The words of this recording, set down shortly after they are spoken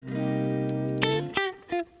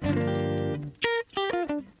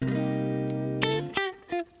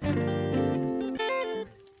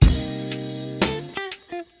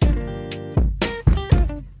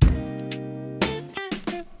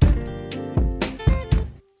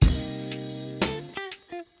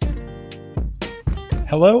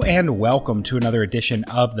Hello and welcome to another edition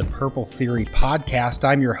of the Purple Theory podcast.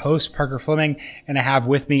 I'm your host, Parker Fleming, and I have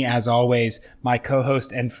with me, as always, my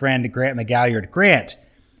co-host and friend, Grant McGalliard. Grant,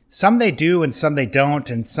 some they do and some they don't,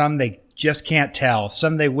 and some they just can't tell.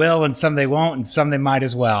 Some they will and some they won't, and some they might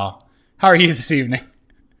as well. How are you this evening?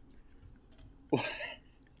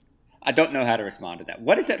 I don't know how to respond to that.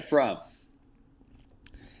 What is that from?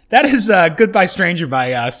 That is Goodbye Stranger by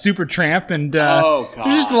Supertramp, and God.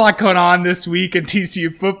 There's just a lot going on this week in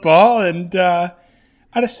TCU football, and I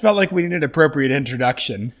just felt like we needed an appropriate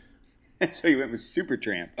introduction. So you went with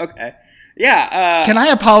Supertramp. Okay. Yeah. Can I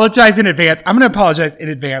apologize in advance? I'm going to apologize in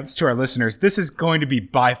advance to our listeners. This is going to be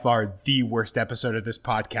by far the worst episode of this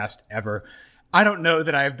podcast ever. I don't know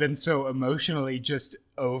that I have been so emotionally just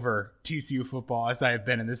over TCU football as I have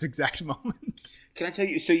been in this exact moment. Can I tell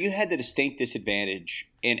you? So you had the distinct disadvantage,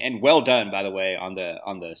 and well done, by the way, on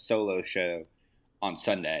the solo show on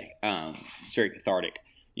Sunday. It's very cathartic.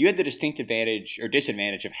 You had the distinct advantage or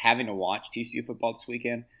disadvantage of having to watch TCU football this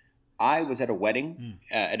weekend. I was at a wedding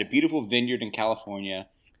at a beautiful vineyard in California,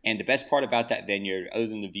 and the best part about that vineyard, other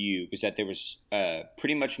than the view, was that there was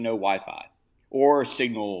pretty much no Wi-Fi or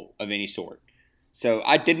signal of any sort. So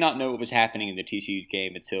I did not know what was happening in the TCU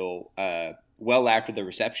game until well after the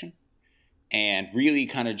reception, and really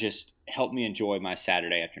kind of just helped me enjoy my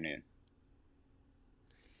Saturday afternoon.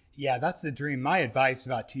 Yeah, that's the dream. My advice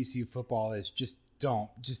about TCU football is just don't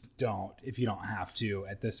if you don't have to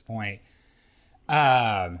at this point.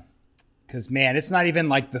 Because, man, it's not even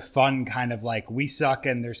like the fun kind of like we suck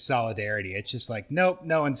and there's solidarity. It's just like, nope,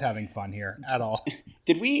 no one's having fun here at all.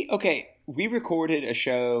 Did we? Okay, we recorded a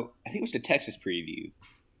show, I think it was the Texas preview,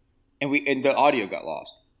 and the audio got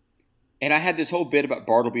lost. And I had this whole bit about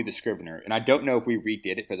Bartleby the Scrivener, and I don't know if we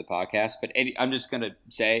redid it for the podcast, but I'm just going to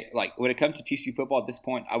say, like, when it comes to TCU football at this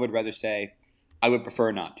point, I would rather say I would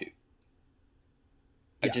prefer not to.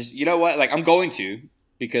 Yeah. You know what? Like, I'm going to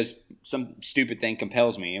because some stupid thing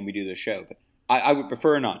compels me and we do this show, but I would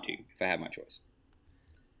prefer not to if I had my choice.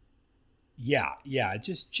 Yeah.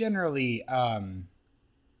 Just generally, in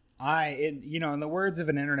the words of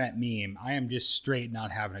an internet meme, I am just straight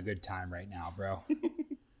not having a good time right now, bro.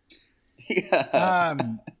 Yeah.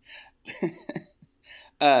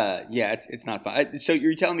 It's not fun. So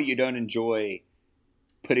you're telling me you don't enjoy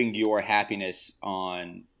putting your happiness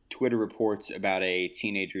on Twitter reports about a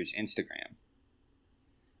teenager's Instagram?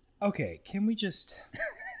 Okay, can we just...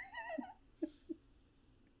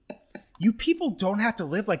 You people don't have to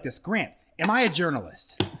live like this. Grant, am I a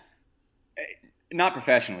journalist? Not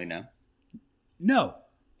professionally, no. No.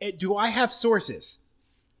 Do I have sources?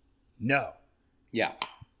 No. Yeah.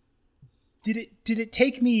 Did it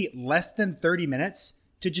take me less than 30 minutes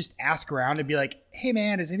to just ask around and be like, hey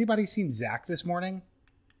man, has anybody seen Zach this morning?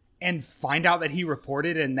 And find out that he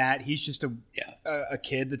reported and that he's just a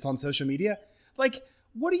kid that's on social media? Like,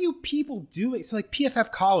 what are you people doing? So like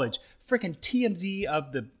PFF College, freaking TMZ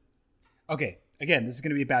of the... Okay, again, this is going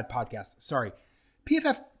to be a bad podcast. Sorry.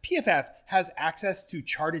 PFF has access to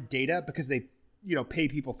charted data because they pay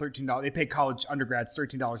people $13. They pay college undergrads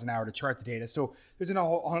 $13 an hour to chart the data. So there's a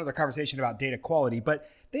whole other conversation about data quality, but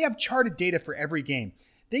they have charted data for every game.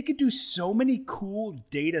 They could do so many cool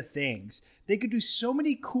data things. They could do so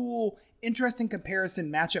many cool, interesting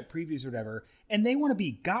comparison matchup previews or whatever. And they want to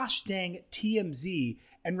be gosh dang TMZ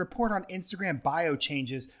and report on Instagram bio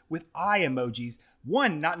changes with eye emojis.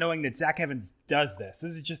 One, not knowing that Zach Evans does this.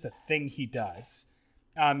 This is just a thing he does.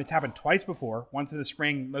 It's happened twice before, once in the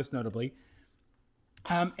spring, most notably.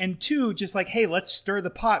 And two, just like, hey, let's stir the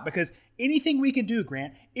pot, because anything we can do,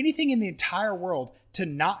 Grant, anything in the entire world to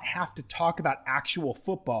not have to talk about actual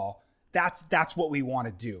football, that's what we want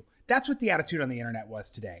to do. That's what the attitude on the internet was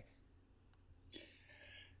today.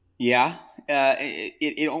 Yeah,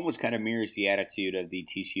 it almost kind of mirrors the attitude of the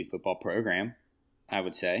TCU football program, I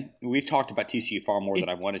would say. We've talked about TCU far more than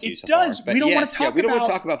I wanted to so far. It does. We don't want to talk about... We don't want to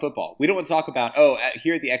talk about football. We don't want to talk about,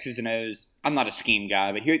 here are the X's and O's. I'm not a scheme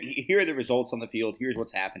guy, but here are the results on the field. Here's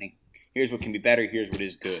what's happening. Here's what can be better. Here's what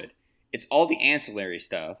is good. It's all the ancillary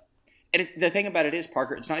stuff. And the thing about it is,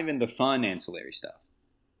 Parker, it's not even the fun ancillary stuff.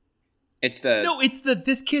 It's the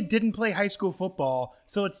this kid didn't play high school football,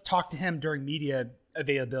 so let's talk to him during media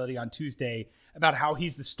availability on Tuesday about how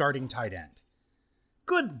he's the starting tight end.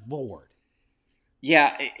 Good Lord.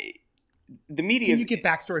 Yeah, the media. Can you get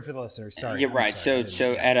backstory for the listeners? Sorry. Yeah, right. So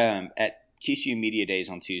at TCU Media Days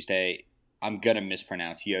on Tuesday, I'm gonna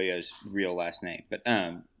mispronounce Yo-Yo's real last name, but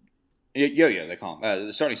Yo-Yo they call him.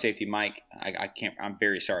 The starting safety Mike. I can't. I'm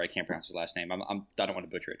very sorry. I can't pronounce his last name. I don't want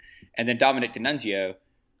to butcher it. And then Dominic D'Annunzio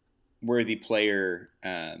were the player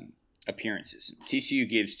appearances. TCU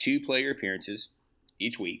gives 2 player appearances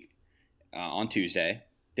each week. on Tuesday.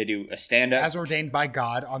 They do a stand-up. As ordained by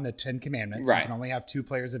God on the 10 Commandments. Right. You can only have 2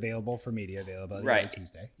 players available for media availability Right. every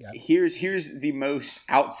Tuesday. Yeah. Here's the most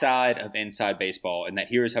outside of inside baseball, and that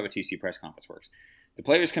here's how a TCU press conference works. The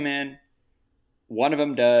players come in. One of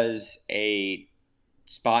them does a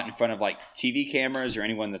spot in front of like TV cameras or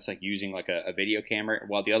anyone that's like using like a video camera,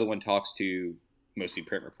 while the other one talks to mostly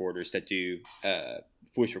print reporters that do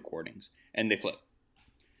voice recordings, and they flip.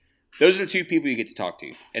 Those are the 2 people you get to talk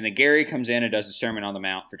to. And then Gary comes in and does a sermon on the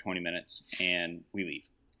Mount for 20 minutes, and we leave.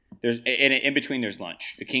 In between, there's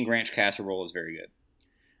lunch. The King Ranch casserole is very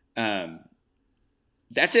good.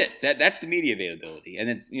 That's it. That's the media availability. And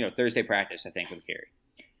then, Thursday practice, I think, with Gary.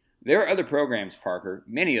 There are other programs, Parker,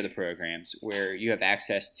 many other programs, where you have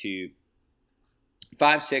access to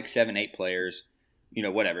 5, 6, 7, 8 players,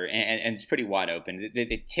 whatever, and it's pretty wide open.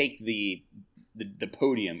 They take the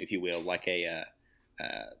podium, if you will, like a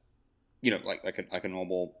like a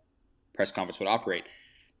normal press conference would operate.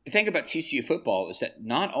 The thing about TCU football is that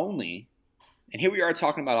not only, and here we are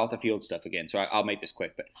talking about off the field stuff again, so I'll make this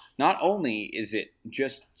quick, but not only is it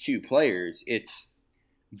just 2 players, it's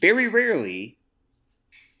very rarely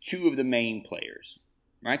 2 of the main players,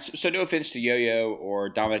 right? So no offense to Yo-Yo or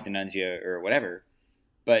Dominic D'Annunzio or whatever,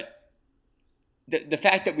 but the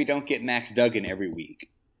fact that we don't get Max Duggan every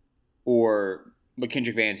week or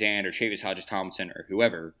McKendrick Van Zandt or Chavis Hodges-Tomlinson or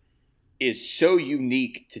whoever is so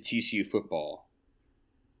unique to TCU football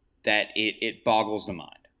that it boggles the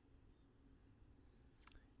mind.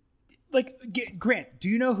 Like, Grant, do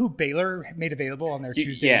you know who Baylor made available on their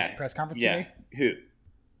Tuesday press conference today? Who?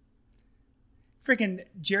 Freaking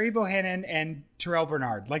Jerry Bohannon and Terrell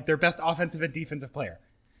Bernard, like their best offensive and defensive player.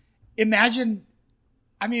 Imagine,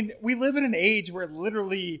 we live in an age where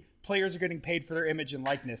literally players are getting paid for their image and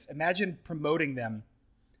likeness. Imagine promoting them.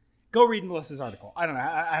 Go read Melissa's article. I don't know.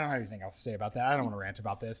 I don't have anything else to say about that. I don't want to rant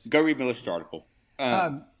about this. Go read Melissa's article.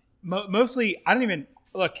 Mostly, I don't even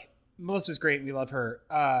look. Melissa's great. And we love her.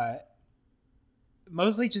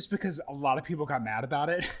 Mostly just because a lot of people got mad about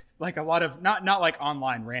it. Like a lot of not like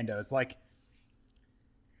online randos. Like,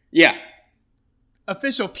 yeah,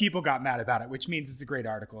 official people got mad about it, which means it's a great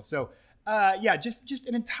article. So, just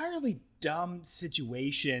an entirely dumb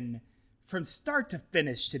situation from start to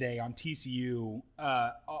finish today on TCU,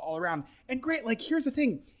 all around. And great, like, here's the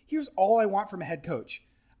thing. Here's all I want from a head coach.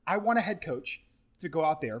 I want a head coach to go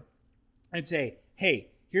out there and say, hey,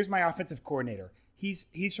 here's my offensive coordinator. He's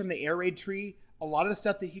from the air raid tree. A lot of the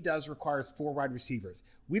stuff that he does requires 4 wide receivers.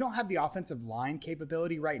 We don't have the offensive line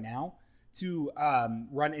capability right now to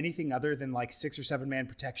run anything other than like 6 or 7 man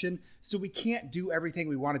protection. So we can't do everything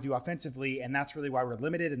we want to do offensively. And that's really why we're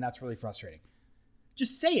limited. And that's really frustrating.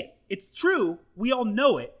 Just say it. It's true. We all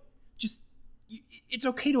know it. Just, it's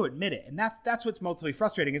okay to admit it. And that's what's mostly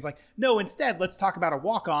frustrating is like, no, instead, let's talk about a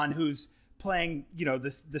walk-on who's playing, the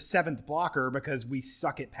 7th blocker because we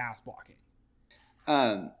suck at pass blocking.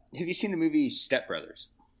 Have you seen the movie Step Brothers?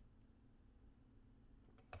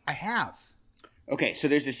 I have. Okay, so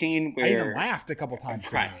there's a scene where... I even laughed a couple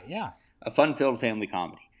times. Right. Yeah. A fun-filled family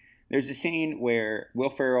comedy. There's a scene where Will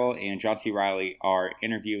Ferrell and John C. Reilly are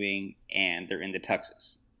interviewing, and they're in the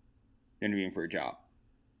tuxes. They're interviewing for a job.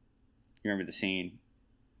 You remember the scene?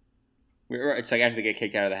 It's like after they get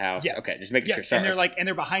kicked out of the house. Yes. Okay, just making sure. Yes, Sorry. and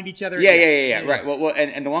they're behind each other. Yeah. Right. Well,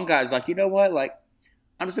 and the one guy's like, you know what? Like,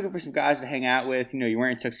 I'm just looking for some guys to hang out with. You're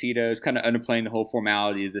wearing tuxedos, kind of underplaying the whole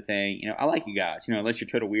formality of the thing. I like you guys. Unless you're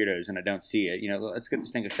total weirdos and I don't see it. Let's give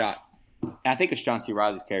this thing a shot. And I think it's John C.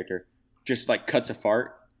 Reilly's character just like cuts a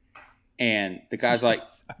fart. And the guy's like,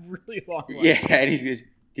 a really long one. Yeah, and he goes,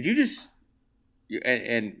 "Did you just?"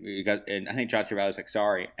 And I think John C. Reilly's like,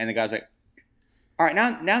 "Sorry," and the guy's like, "All right,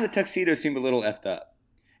 now the tuxedos seem a little effed up,"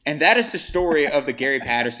 and that is the story of the Gary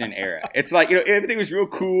Patterson era. It's like everything was real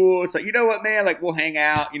cool. It's like what, man, like we'll hang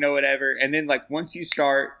out, whatever, and then like once you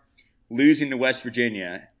start losing to West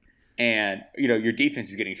Virginia, and your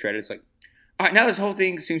defense is getting shredded, it's like, all right, now this whole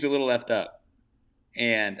thing seems a little effed up,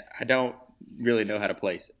 and I don't really know how to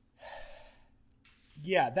place it.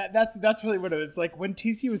 Yeah, that's really what it was. Like when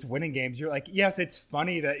TCU was winning games, you're like, yes, it's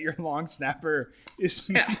funny that your long snapper is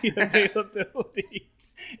media availability.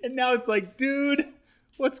 And now it's like, dude,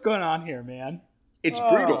 what's going on here, man? It's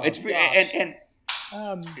brutal. It's and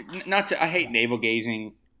I hate navel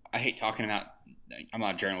gazing. I hate talking about. I'm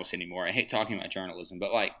not a journalist anymore. I hate talking about journalism,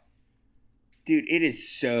 but like, dude, it is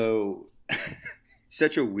so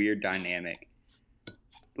such a weird dynamic.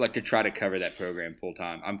 Like to try to cover that program full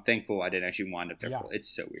time. I'm thankful I didn't actually wind up there. Yeah. It's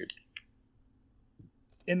so weird.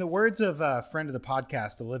 In the words of a friend of the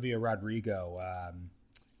podcast, Olivia Rodrigo,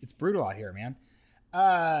 it's brutal out here, man.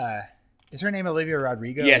 Is her name Olivia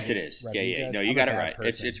Rodrigo? Yes, it is. Rodriguez? Yeah. No, you I'm a got it bad right.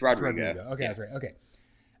 person. It's Rodrigo. Okay, yeah. that's right. Okay.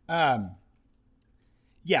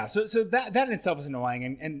 Yeah. So that in itself is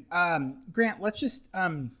annoying. And Grant, let's just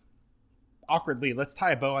awkwardly let's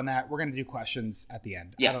tie a bow on that. We're gonna do questions at the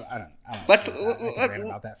end. Yeah. I don't. Let's I can rant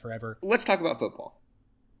about that forever. Let's talk about football.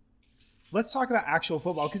 Let's talk about actual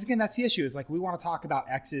football because again, that's the issue. Is like we want to talk about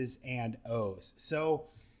X's and O's. So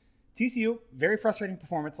TCU, very frustrating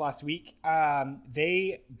performance last week.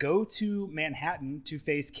 They go to Manhattan to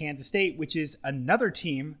face Kansas State, which is another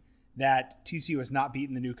team that TCU has not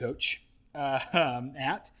beaten the new coach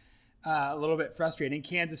at. A little bit frustrating.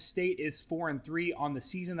 Kansas State is 4-3 on the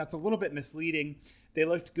season. That's a little bit misleading. They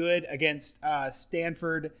looked good against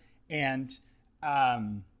Stanford, and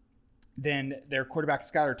then their quarterback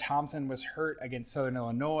Skylar Thompson was hurt against Southern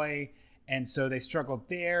Illinois. And so they struggled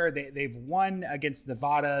there. They've won against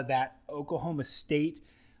Nevada. That Oklahoma State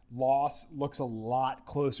loss looks a lot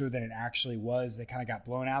closer than it actually was. They kind of got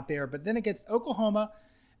blown out there. But then against Oklahoma,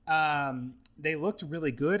 they looked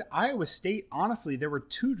really good. Iowa State, honestly, there were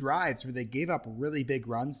 2 drives where they gave up really big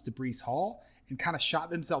runs to Breece Hall and kind of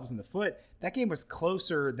shot themselves in the foot. That game was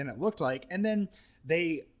closer than it looked like. And then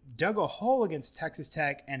they dug a hole against Texas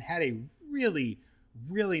Tech and had a really,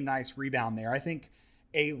 really nice rebound there. I think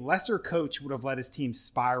a lesser coach would have let his team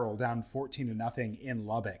spiral down 14-0 in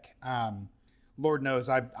Lubbock. Lord knows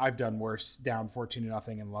I've done worse down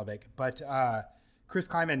 14-0 in Lubbock. But Chris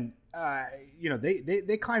Kleiman,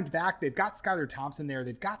 they climbed back. They've got Skylar Thompson there.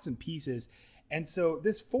 They've got some pieces. And so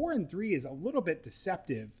this 4-3 is a little bit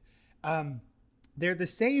deceptive. They're the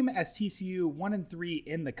same as TCU, 1-3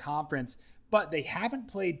 in the conference, but they haven't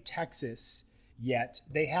played Texas yet.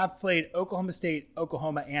 They have played Oklahoma State,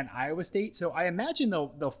 Oklahoma, and Iowa State. So I imagine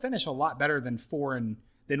they'll finish a lot better than 1-3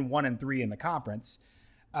 in the conference,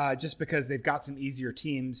 just because they've got some easier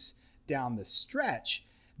teams down the stretch.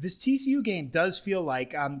 This TCU game does feel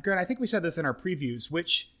like, Grant, I think we said this in our previews,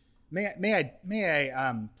 which may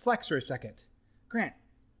I flex for a second. Grant,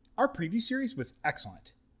 our preview series was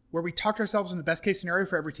excellent, where we talked ourselves in the best case scenario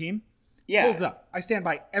for every team. Yeah. Holds up. I stand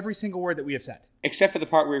by every single word that we have said. Except for the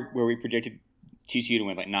part where we predicted TCU to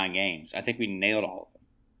win like 9 games. I think we nailed all of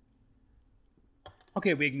them.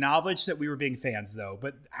 Okay, we acknowledged that we were being fans, though.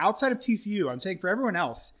 But outside of TCU, I'm saying for everyone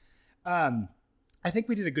else, I think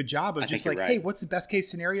we did a good job of just like, right. Hey, what's the best case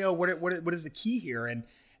scenario? What is the key here? And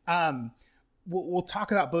we'll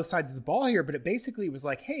talk about both sides of the ball here, but it basically was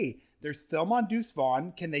like, hey, there's film on Deuce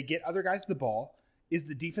Vaughn. Can they get other guys the ball? Is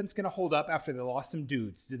the defense going to hold up after they lost some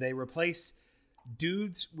dudes? Do they replace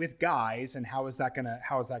dudes with guys? And how is that going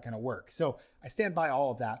to work? So I stand by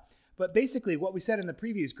all of that. But basically what we said in the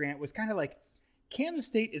previews, Grant, was kind of like Kansas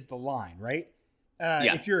State is the line, right?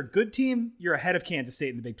 If you're a good team, you're ahead of Kansas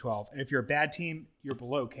State in the Big 12. And if you're a bad team, you're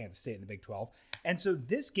below Kansas State in the Big 12. And so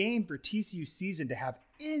this game for TCU season to have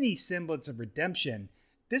any semblance of redemption,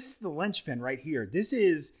 this is the linchpin right here. This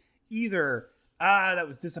is either, that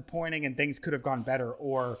was disappointing and things could have gone better,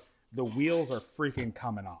 or the wheels are freaking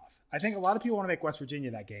coming off. I think a lot of people want to make West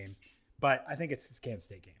Virginia that game, but I think it's this Kansas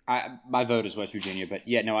State game. My vote is West Virginia, but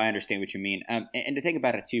yeah, no, I understand what you mean. And the thing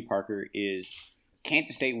about it too, Parker, is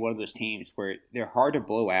Kansas State, one of those teams where they're hard to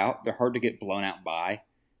blow out. They're hard to get blown out by.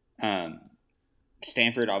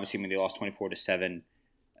 Stanford, obviously, they lost 24-7.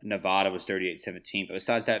 Nevada was 38-17. But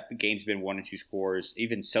besides that, the game's been 1 and 2 scores.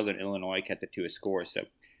 Even Southern Illinois kept it to a score. So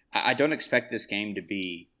I don't expect this game to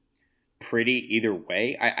be pretty either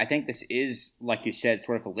way. I think this is, like you said,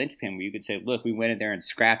 sort of a linchpin where you could say, look, we went in there and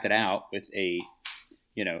scrapped it out with a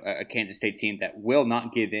Kansas State team that will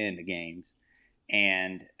not give in the games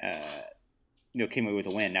and came away with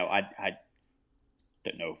a win. Now I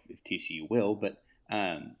don't know if TCU will, but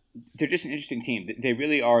they're just an interesting team. They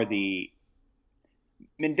really are the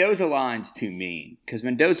Mendoza line's too mean, because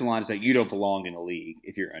Mendoza line is like you don't belong in the league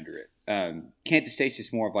if you're under it. Kansas State's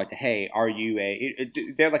just more of like, hey, are you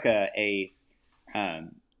they're like a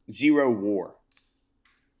zero war,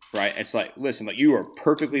 right? It's like, listen, like you are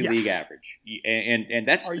perfectly league average, and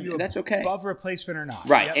that's okay. Above replacement or not,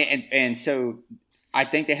 right? Yep. And so I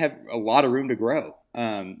think they have a lot of room to grow,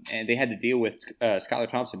 and they had to deal with Skylar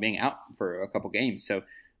Thompson being out for a couple games, so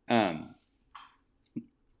they're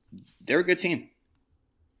a good team.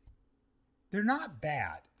 They're not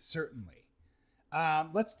bad, certainly.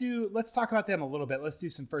 Let's talk about them a little bit. Let's do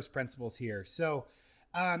some first principles here. So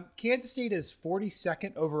Kansas State is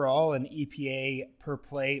 42nd overall in EPA per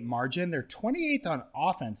play margin. They're 28th on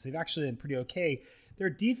offense. They've actually been pretty okay. Their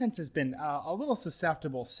defense has been a little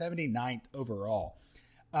susceptible, 79th overall.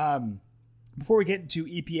 Before we get into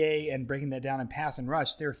EPA and breaking that down in pass and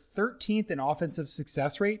rush, they're 13th in offensive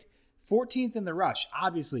success rate, 14th in the rush.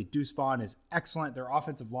 Obviously, Deuce Vaughn is excellent. Their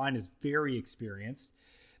offensive line is very experienced.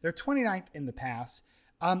 They're 29th in the pass.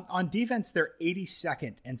 On defense, they're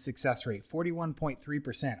 82nd in success rate,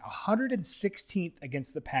 41.3%, 116th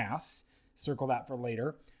against the pass. Circle that for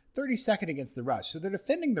later. 32nd against the rush. So they're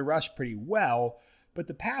defending the rush pretty well, but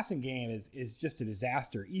the passing game is just a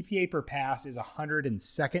disaster. EPA per pass is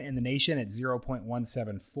 102nd in the nation at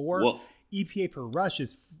 0.174. Wolf. EPA per rush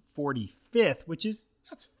is 45th,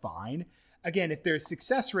 that's fine. Again, if their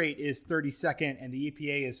success rate is 32nd and the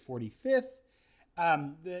EPA is 45th,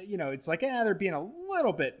 it's like, they're being a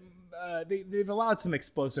little bit, they've allowed some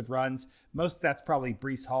explosive runs. Most of that's probably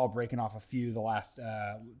Breece Hall breaking off a few the last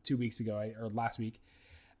 2 weeks ago or last week.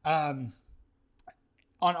 On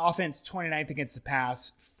offense, 29th against the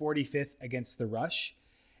pass, 45th against the rush.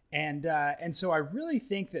 And so I really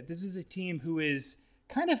think that this is a team who is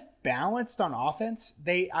kind of balanced on offense.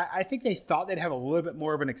 I think they thought they'd have a little bit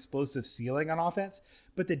more of an explosive ceiling on offense,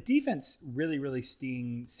 but the defense really, really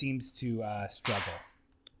seems to struggle.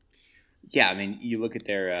 Yeah, I mean, you look at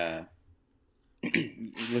their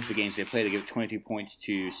you look at the games they played. They give 22 points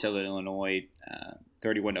to Southern Illinois,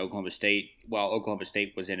 31 to Oklahoma State, while Oklahoma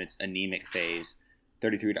State was in its anemic phase,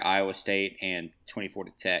 33 to Iowa State, and 24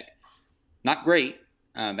 to Tech. Not great.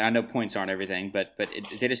 And I know points aren't everything, but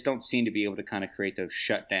they just don't seem to be able to kind of create those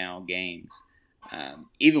shutdown games.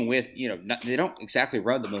 Even with, they don't exactly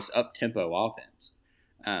run the most up-tempo offense.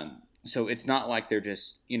 So it's not like they're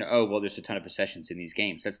just, there's a ton of possessions in these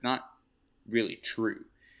games. That's not really true.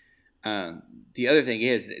 The other thing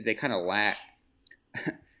is they kind of lack –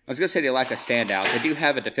 I was going to say they lack a standout. They do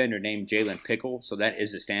have a defender named Jalen Pickle, so that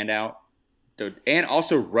is a standout. And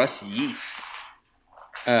also Russ Yeast.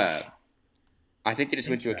 I think they just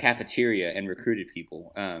went to a cafeteria and recruited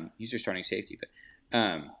people. He's their starting safety.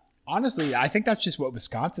 But honestly, I think that's just what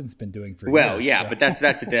Wisconsin's been doing for years. Well, yeah, so. But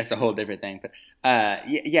that's a whole different thing. But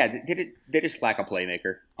they just lack a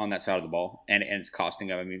playmaker on that side of the ball, and it's costing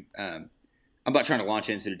them. I mean, I'm not trying to launch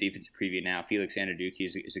into the defensive preview now. Felix Anadduki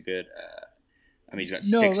is a good. He's got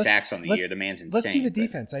 6 sacks on the year. The man's insane. Let's see the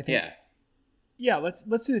defense. I think. Yeah,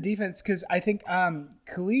 let's do the defense because I think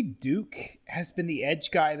Khalid Duke has been the edge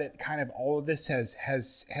guy that kind of all of this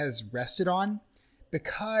has rested on,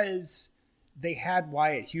 because they had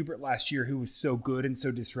Wyatt Hubert last year who was so good and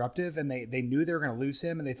so disruptive, and they knew they were going to lose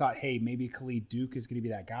him, and they thought, hey, maybe Khalid Duke is going to be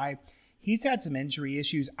that guy. He's had some injury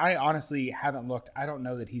issues. I honestly haven't looked. I don't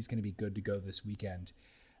know that he's going to be good to go this weekend.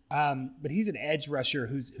 But he's an edge rusher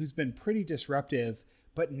who's been pretty disruptive,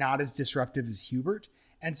 but not as disruptive as Hubert.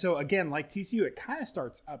 And so, again, like TCU, it kind of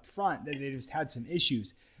starts up front. They just had some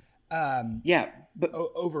issues. But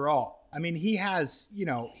overall, I mean, he has,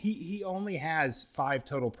 he only has 5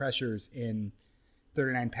 total pressures in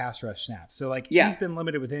 39 pass rush snaps. So, he's been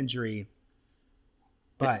limited with injury.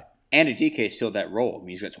 But Anadike still that role. I mean,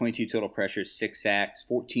 he's got 22 total pressures, 6 sacks,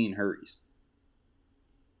 14 hurries.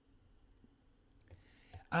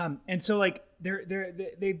 And so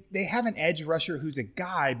they have an edge rusher who's a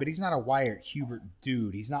guy, but he's not a Wyatt Hubert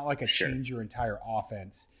dude. He's not like a change your entire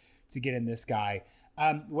offense to get in this guy.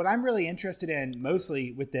 What I'm really interested in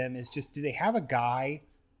mostly with them is just, do they have a guy,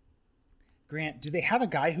 Grant, do they have a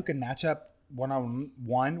guy who can match up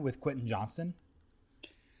one-on-one with Quentin Johnston?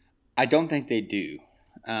 I don't think they do.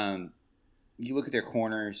 You look at their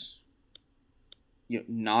corners,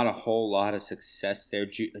 not a whole lot of success there.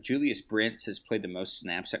 Julius Brents has played the most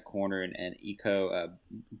snaps at corner, and Iko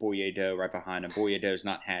Boyedo right behind him. Boyedo's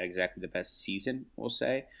not had exactly the best season, we'll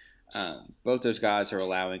say. Both those guys are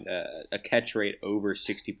allowing a catch rate over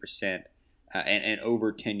 60% and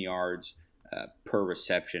over 10 yards per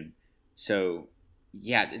reception. So,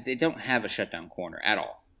 they don't have a shutdown corner at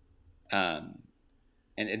all.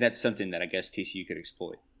 And that's something that I guess TCU could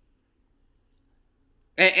exploit.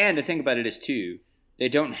 And the thing about it is, too, they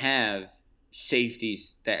don't have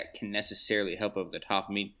safeties that can necessarily help over the top.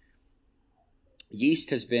 I mean, Yeast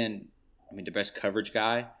has been, the best coverage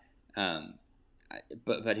guy,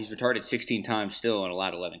 but he's retarded 16 times still and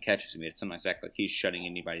allowed 11 catches. I mean, it's not exactly like he's shutting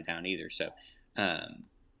anybody down either. So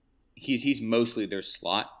he's mostly their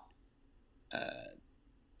slot.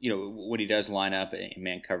 When he does line up in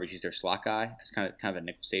man coverage, he's their slot guy. It's kind of a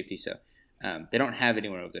nickel safety. So they don't have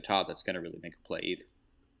anyone over the top that's going to really make a play either.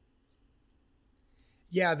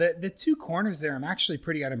 Yeah, the 2 corners there, I'm actually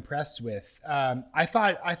pretty unimpressed with. I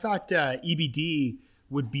thought EBD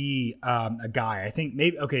would be a guy. I think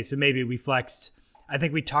maybe we flexed. I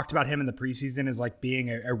think we talked about him in the preseason as being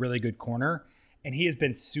a really good corner, and he has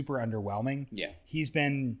been super underwhelming. Yeah, he's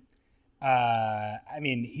been. I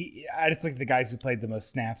just look at the guys who played the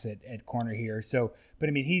most snaps at corner here. So, but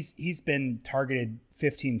he's been targeted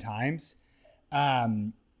 15 times.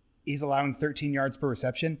 is allowing 13 yards per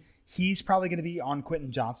reception. He's probably going to be on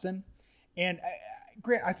Quentin Johnston. And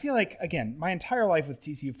Grant, I feel like, again, my entire life with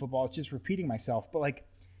TCU football, it's just repeating myself, but like,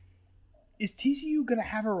 is TCU going to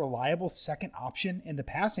have a reliable second option in the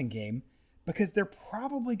passing game? Because they're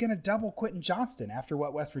probably going to double Quentin Johnston after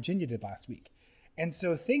what West Virginia did last week. And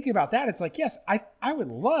so thinking about that, it's like, yes, I would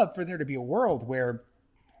love for there to be a world where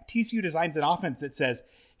TCU designs an offense that says,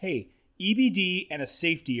 hey, EBD and a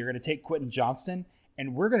safety are going to take Quentin Johnston,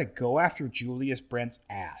 and we're going to go after Julius Brent's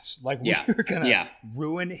ass. Like, we're going to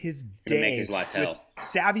ruin his day. Make his life hell. With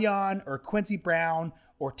Savion or Quincy Brown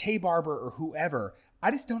or Tay Barber or whoever. I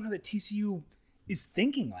just don't know that TCU is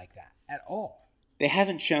thinking like that at all. They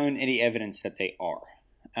haven't shown any evidence that they are.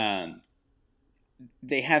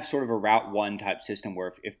 They have sort of a route one type system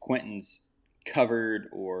where if Quentin's covered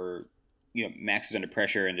or Max is under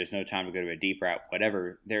pressure and there's no time to go to a deep route,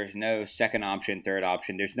 whatever, there's no second option, third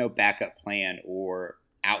option. There's no backup plan or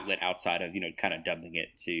outlet outside of kind of doubling it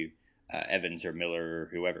to Evans or Miller or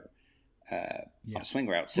whoever on a swing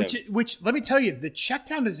route. So, which let me tell you, the check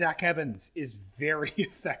down to Zach Evans is very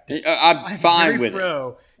effective. I'm fine with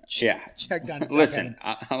it. Check down. Listen,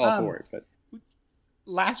 I'm all for it. But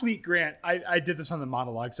last week, Grant, I did this on the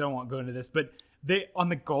monologue, so I won't go into this. But on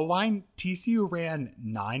the goal line, TCU ran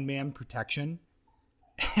 9-man protection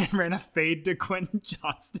and ran a fade to Quentin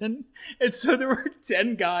Johnston, and so there were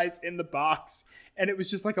 10 guys in the box, and it was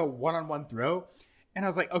just like a one-on-one throw. And I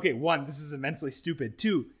was like, okay, 1, this is immensely stupid.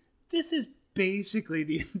 2, this is basically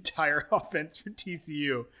the entire offense for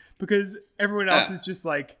TCU because everyone else is just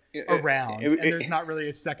like around, and there's not really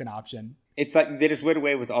a second option. It's like they just went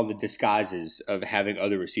away with all the disguises of having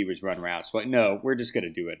other receivers run routes. Like, no, we're just going to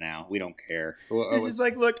do it now. We don't care. It's just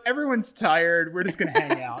like, look, everyone's tired. We're just going to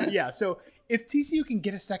hang out. Yeah, so if TCU can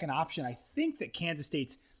get a second option, I think that Kansas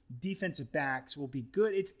State's defensive backs will be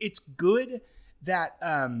good. It's good that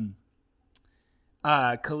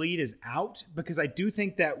Khalid is out, because I do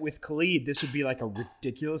think that with Khalid, this would be like a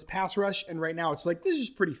ridiculous pass rush. And right now it's like, this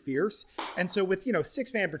is pretty fierce. And so with,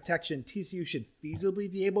 6-man protection, TCU should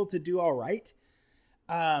feasibly be able to do all right.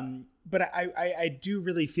 But I do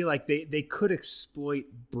really feel like they could exploit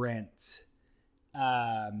Brent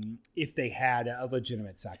if they had a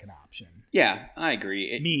legitimate second option. Yeah, I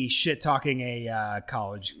agree. Me shit talking a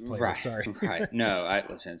college player. Right, sorry. Right. No,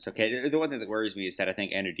 listen, it's okay. The one thing that worries me is that I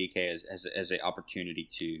think Andrew DK has an opportunity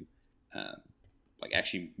to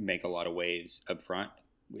actually make a lot of waves up front,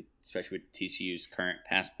 especially with TCU's current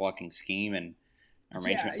pass blocking scheme and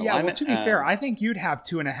arrangement. Yeah. Well, to be fair, I think you'd have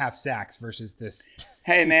 2.5 sacks versus this.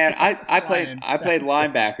 Hey man, I played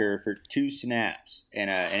linebacker for 2 snaps in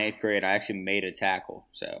 8th grade. I actually made a tackle,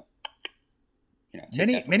 so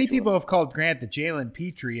many people have called Grant the Jalen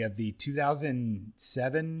Petrie of the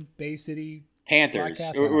 2007 Bay City Panthers.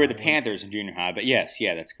 Or the Panthers in junior high, but yes,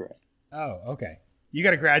 that's correct. Oh, okay. You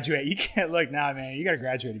got to graduate. You can't look now, man. You got to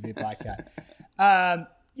graduate to be a Black Cat.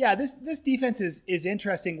 Yeah, this defense is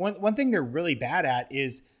interesting. One thing they're really bad at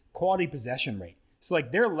is quality possession rate. So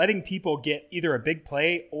they're letting people get either a big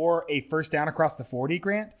play or a first down across the 40,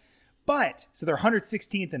 Grant. But so they're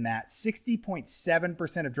 116th in that.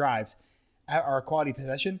 60.7% of drives are quality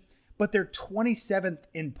possession, but they're 27th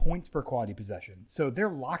in points per quality possession. So they're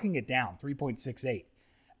locking it down, 3.68.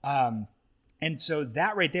 And so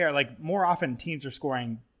that right there, more often teams are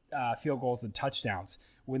scoring field goals than touchdowns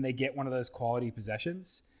when they get one of those quality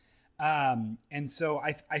possessions. And so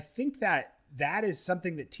I think that is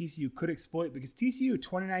something that TCU could exploit, because TCU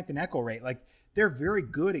 29th in echo rate, they're very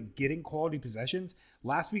good at getting quality possessions.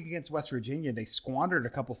 Last week against West Virginia, they squandered a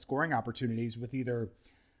couple scoring opportunities with either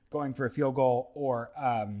going for a field goal or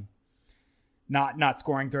not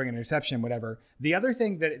scoring, throwing an interception, whatever. The other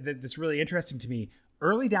thing that's really interesting to me,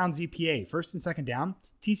 early down ZPA, first and second down,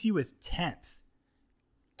 TCU is 10th.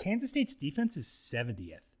 Kansas State's defense is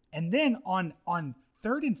 70th. And then on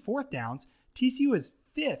third and fourth downs, TCU is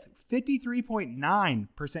 5th,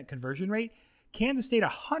 53.9% conversion rate. Kansas State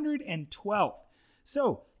 112th.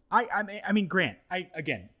 So I mean, Grant,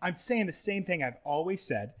 I'm saying the same thing I've always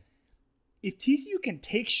said. If TCU can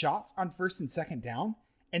take shots on first and second down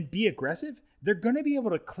and be aggressive, they're going to be able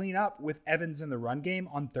to clean up with Evans in the run game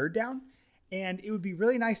on third down. And it would be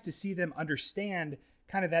really nice to see them understand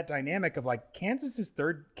kind of that dynamic of Kansas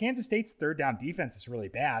State's third down defense is really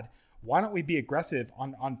bad. Why don't we be aggressive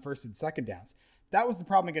on first and second downs? That was the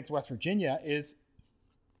problem against West Virginia, is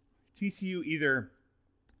TCU either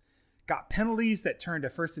got penalties that turned a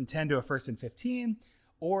 1st and 10 to a 1st and 15,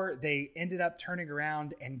 or they ended up turning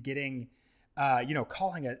around and getting,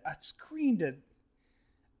 calling a screen to,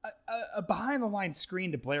 a behind the line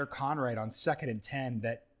screen to Blair Conrad on 2nd and 10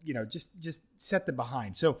 that, just set them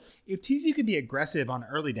behind. So if TCU can be aggressive on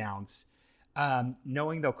early downs,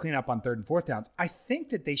 knowing they'll clean up on 3rd and 4th downs, I think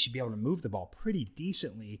that they should be able to move the ball pretty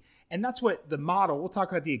decently. And that's what the model, we'll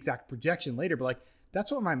talk about the exact projection later, but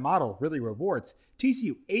that's what my model really rewards.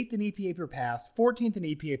 TCU 8th in EPA per pass, 14th in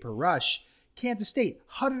EPA per rush. Kansas State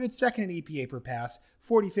 102nd in EPA per pass,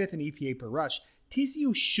 45th in EPA per rush.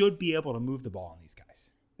 TCU should be able to move the ball on these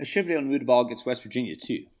guys. They should be able to move the ball against West Virginia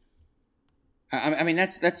too. I mean, I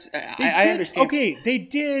understand. Okay, they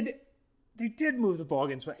did move the ball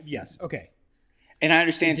against. Yes, okay. And I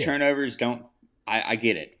understand turnovers don't. I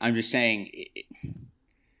get it. I'm just saying.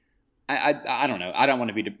 I don't know. I don't want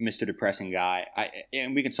to be Mr. Depressing guy.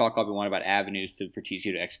 And we can talk all we want about avenues for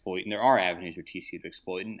TCU to exploit, and there are avenues for TCU to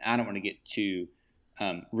exploit. And I don't want to get too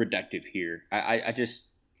reductive here.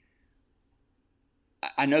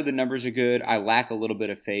 I know the numbers are good. I lack a little bit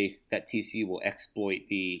of faith that TCU will exploit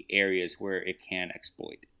the areas where it can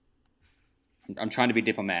exploit. I'm trying to be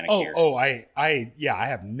diplomatic here. I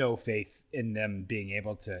have no faith in them being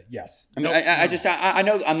able to. Yes. I mean, I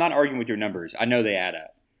know I'm not arguing with your numbers. I know they add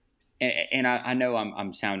up. And I know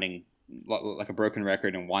I'm sounding like a broken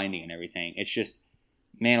record and whining and everything. It's just,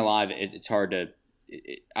 man alive, it's hard to.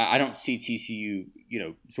 I don't see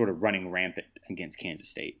TCU, sort of running rampant against Kansas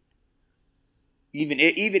State. Even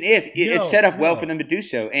if it's set up well for them to do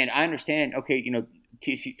so, and I understand. Okay,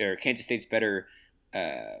 TCU or Kansas State's better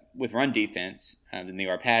with run defense than they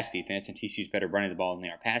are pass defense, and TCU's better running the ball than they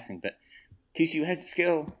are passing. But TCU has the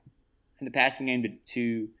skill in the passing game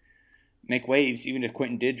to make waves. Even if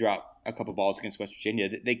Quentin did drop a couple balls against West Virginia,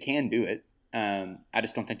 they can do it. I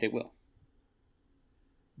just don't think they will.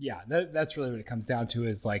 Yeah, that's really what it comes down to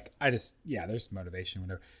is there's motivation,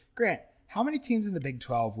 whatever. Grant, how many teams in the Big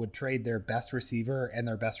 12 would trade their best receiver and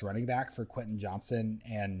their best running back for Quentin Johnson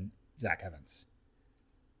and Zach Evans?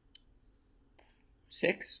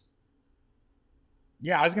 6.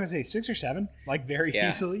 Yeah, I was going to say 6 or 7, very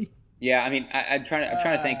easily. Yeah, I mean, I'm trying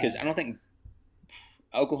to think because I don't think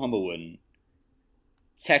Oklahoma wouldn't.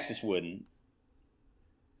 Texas wouldn't.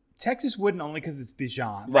 Texas wouldn't only because it's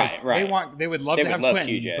Bijan. Right. They would love to have Quentin,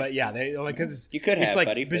 QJ. but yeah, they because you could have it's like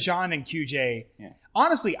buddy, Bijan and QJ. Yeah.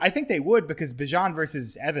 Honestly, I think they would because Bijan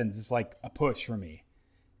versus Evans is like a push for me,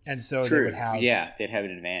 and so they would have. Yeah, they'd have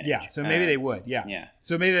an advantage. Yeah, so maybe they would. Yeah. Yeah.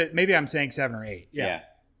 So maybe I'm saying 7 or 8. Yeah.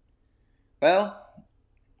 Well,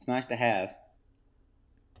 it's nice to have.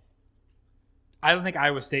 I don't think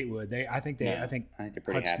Iowa State would. I think they're pretty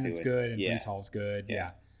Hutchinson's happy good and Breece Hall's good.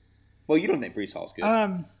 Yeah. Well, you don't think Breece Hall's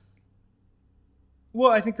good? Well,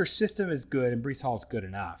 I think their system is good and Breece Hall's good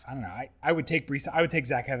enough. I don't know. I would take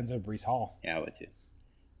Zach Evans over Breece Hall. Yeah, I would too.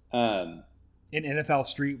 In NFL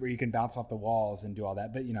Street where you can bounce off the walls and do all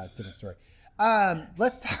that, but it's a different story.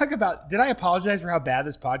 Let's talk about. Did I apologize for how bad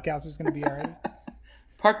this podcast was going to be already?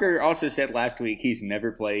 Parker also said last week he's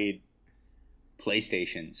never played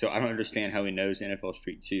PlayStation, so I don't understand how he knows NFL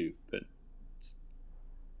Street 2. But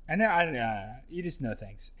I know. You just know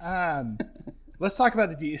things. Let's talk about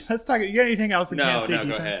let's talk. You got anything else in Kansas State defense?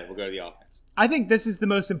 No, go ahead. We'll go to the offense. I think this is the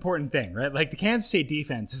most important thing, right? Like the Kansas State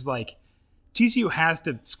defense is like TCU has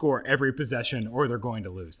to score every possession or they're going to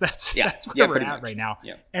lose. That's where we're at right now.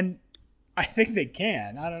 Yeah. And I think they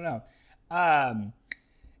can. I don't know.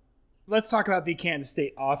 Let's talk about the Kansas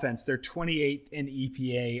State offense. They're 28th in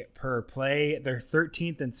EPA per play. They're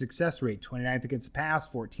 13th in success rate, 29th against the pass,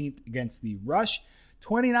 14th against the rush,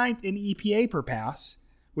 29th in EPA per pass,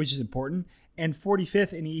 which is important, and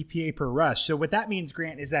 45th in EPA per rush. So what that means,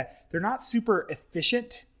 Grant, is that they're not super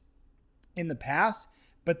efficient in the pass,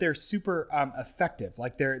 but they're super effective.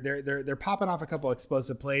 Like they're popping off a couple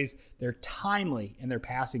explosive plays. They're timely in their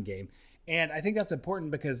passing game. And I think that's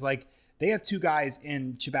important because they have 2 guys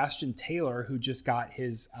in Sebastian Taylor who just got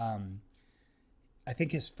his, I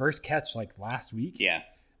think his first catch last week. Yeah.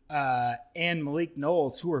 And Malik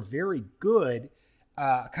Knowles, who are very good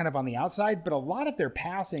kind of on the outside, but a lot of their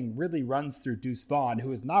passing really runs through Deuce Vaughn,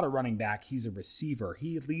 who is not a running back. He's a receiver.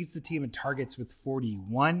 He leads the team in targets with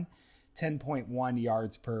 41, 10.1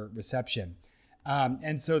 yards per reception.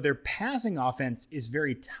 And so their passing offense is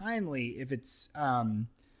very timely if it's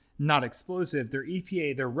not explosive. Their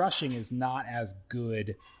EPA, their rushing is not as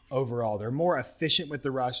good overall. They're more efficient with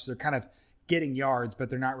the rush. They're kind of getting yards, but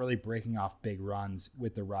they're not really breaking off big runs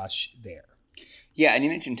with the rush there. Yeah, and you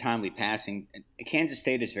mentioned timely passing. Kansas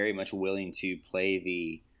State is very much willing to play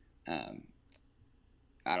the,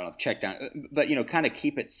 check down, but kind of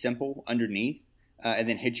keep it simple underneath, and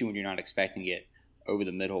then hit you when you're not expecting it over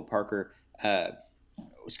the middle. Parker,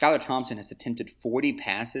 Skylar Thompson has attempted 40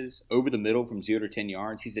 passes over the middle from 0 to 10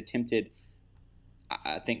 yards. He's attempted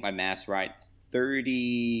I think my math's right,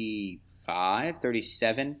 35,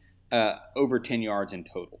 37, over 10 yards in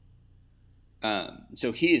total.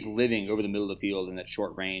 So he is living over the middle of the field in that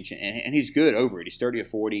short range, and he's good over it. He's 30 or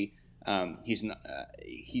 40. He's not,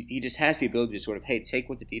 he just has the ability to sort of, hey, take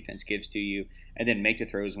what the defense gives to you and then make the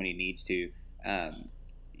throws when he needs to.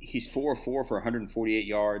 He's 4-4 for 148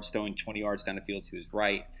 yards, throwing 20 yards down the field to his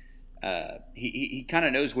right. He kind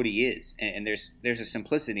of knows what he is, and there's a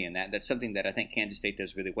simplicity in that. That's something that I think Kansas State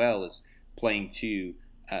does really well, is playing to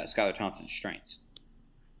Skylar Thompson's strengths.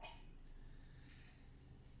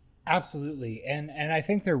 Absolutely. And I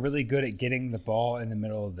think they're really good at getting the ball in the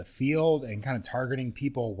middle of the field and kind of targeting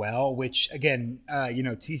people well, which again,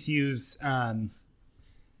 TCU's,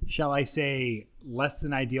 shall I say, less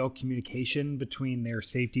than ideal communication between their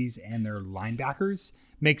safeties and their linebackers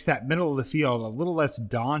makes that middle of the field a little less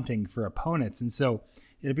daunting for opponents. And so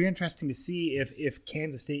it'll be interesting to see if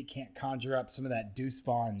Kansas State can't conjure up some of that Deuce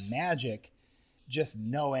Vaughn magic, just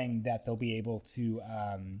knowing that they'll be able to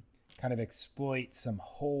kind of exploit some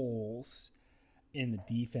holes in the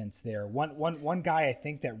defense there. One guy I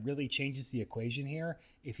think that really changes the equation here,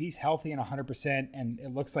 if he's healthy and 100%, and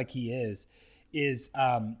it looks like he is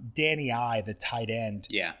Danny I, the tight end.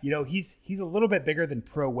 Yeah. He's a little bit bigger than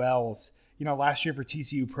Pro Wells. Last year for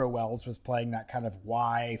TCU, Pro Wells was playing that kind of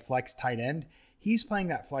Y flex tight end. He's playing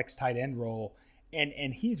that flex tight end role,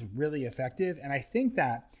 and he's really effective. And I think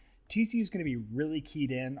that TCU is going to be really keyed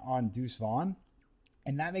in on Deuce Vaughn.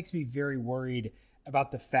 And that makes me very worried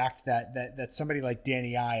about the fact that somebody like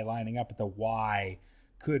Danny I lining up at the Y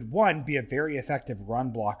could, one, be a very effective run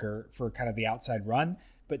blocker for kind of the outside run.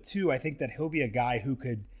 But two, I think that he'll be a guy who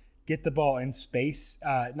could get the ball in space,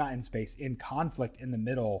 in conflict in the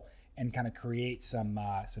middle, and kind of create some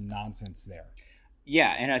nonsense there.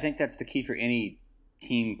 Yeah, and I think that's the key for any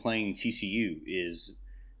team playing TCU is,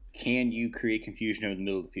 can you create confusion over the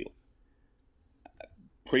middle of the field?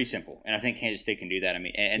 Pretty simple, and I think Kansas State can do that. I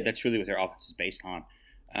mean, and that's really what their offense is based on.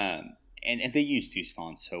 And they use Deuce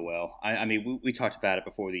Vaughn so well. I mean, we talked about it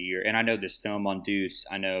before the year, and I know this film on Deuce.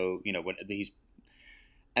 I know, when he's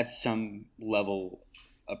at some level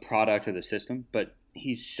a product of the system, but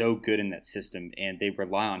he's so good in that system, and they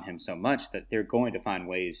rely on him so much that they're going to find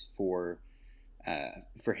ways for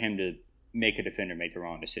him to make a defender make the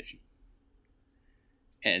wrong decision.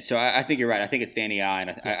 And so I think you're right. I think it's Danny I,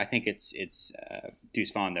 and I think it's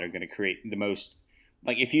Deuce Vaughn that are going to create the most.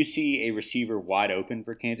 Like, if you see a receiver wide open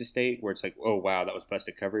for Kansas State, where it's like, oh wow, that was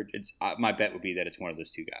busted coverage. My bet would be that it's one of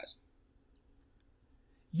those two guys.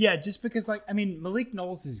 Yeah, just because, Malik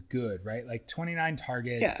Knowles is good, right? 29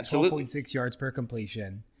 targets, 12.6 yards per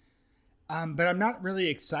completion. But I'm not really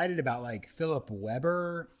excited about Phillip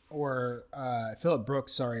Weber or Phillip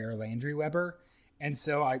Brooks, or Landry Weber. And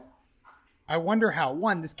so I wonder how,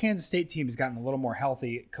 one, this Kansas State team has gotten a little more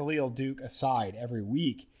healthy, Khalil Duke aside, every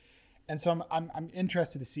week. And so I'm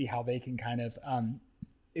interested to see how they can kind of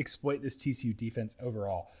exploit this TCU defense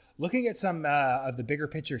overall. Looking at some of the bigger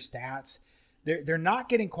picture stats, they're not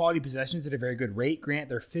getting quality possessions at a very good rate. Grant,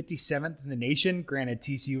 they're 57th in the nation. Granted,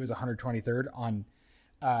 TCU is 123rd on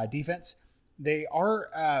defense. They are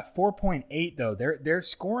 4.8 though. They're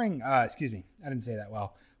scoring. Excuse me, I didn't say that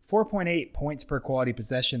well. 4.8 points per quality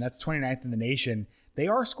possession. That's 29th in the nation. They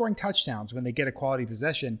are scoring touchdowns when they get a quality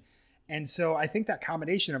possession. And so I think that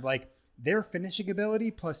combination of their finishing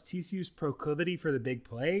ability plus TCU's proclivity for the big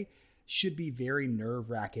play should be very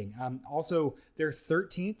nerve-wracking. Also, they're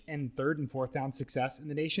 13th and third and fourth down success in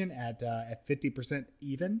the nation at 50%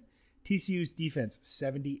 even. TCU's defense,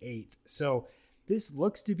 78th. So this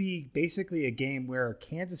looks to be basically a game where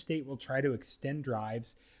Kansas State will try to extend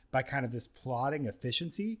drives by kind of this plodding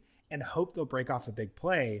efficiency and hope they'll break off a big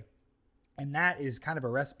play. And that is kind of a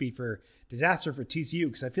recipe for disaster for TCU,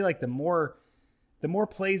 because I feel like the more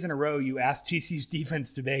plays in a row you ask TCU's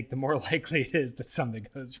defense to make, the more likely it is that something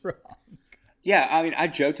goes wrong. Yeah, I mean, I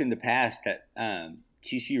joked in the past that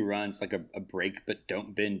TCU runs like a break but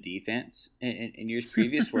don't bend defense in years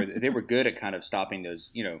previous, where they were good at kind of stopping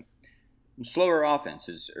those, slower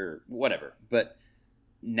offenses or whatever. But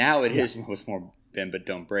now it is much more bend but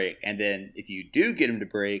don't break. And then if you do get them to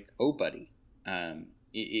break, oh buddy,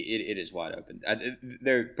 it is wide open.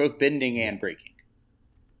 They're both bending and breaking.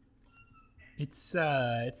 It's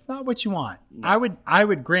not what you want. No. I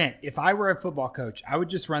would grant, if I were a football coach, I would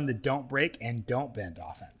just run the don't break and don't bend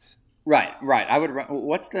offense. Right. I would run.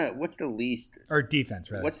 What's the least, or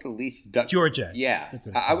defense rather? What's the least Georgia? Yeah, that's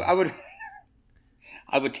what I would.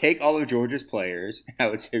 I would take all of Georgia's players and I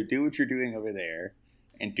would say, do what you're doing over there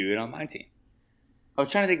and do it on my team. I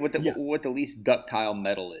was trying to think what the least ductile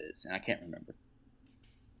metal is, and I can't remember.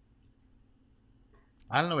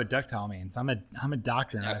 I don't know what ductile means. I'm a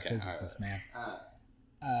doctor, not Okay, a physicist, man.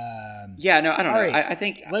 Yeah, no, I don't know. right, I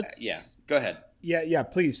think yeah. Go ahead. Yeah.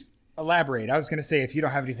 Please elaborate. I was going to say if you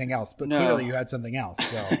don't have anything else, but No. clearly you had something else.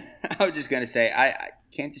 So I was just gonna say,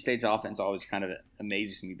 Kansas State's offense always kind of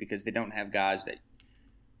amazes me because they don't have guys that.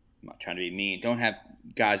 I'm not trying to be mean. Don't have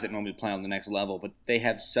guys that normally play on the next level, but they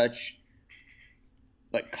have such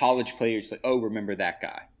like college players. Like, oh, remember that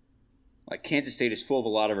guy. Like Kansas State is full of a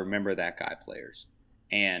lot of remember that guy players,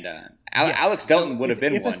 and Alex Delton would have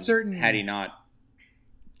been one had he not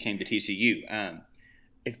came to TCU.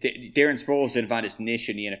 If Darren Sproles didn't find his niche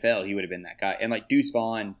in the NFL, he would have been that guy. And like Deuce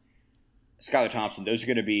Vaughn, Skylar Thompson, those are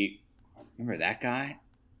going to be remember that guy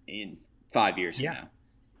in 5 years from now.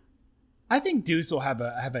 I think Deuce will have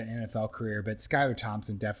an NFL career, but Skylar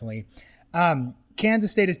Thompson definitely.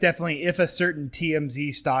 Kansas State is definitely, if a certain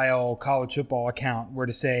TMZ style college football account were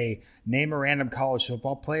to say name a random college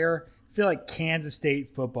football player, I feel like Kansas State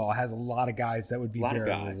football has a lot of guys that would be very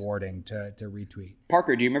rewarding to retweet.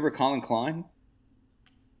 Parker, do you remember Colin Klein?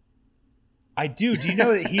 I do. Do you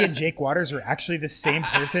know that he and Jake Waters are actually the same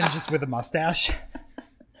person, just with a mustache?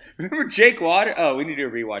 Remember Jake Waters? Oh, we need to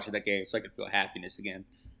rewatch that game so I can feel happiness again.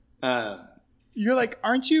 You're like,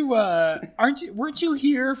 weren't you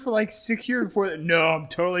here for like 6 years before that? No, I'm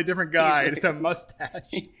totally different guy. It's a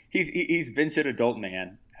mustache. He's Vincent Adult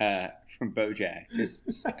Man from BoJack.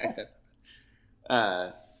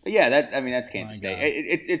 Yeah, that's Kansas State.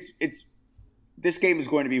 It's this game is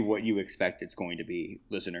going to be what you expect it's going to be,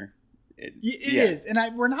 listener. It is, and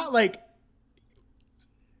we're not like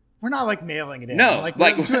mailing it in. No,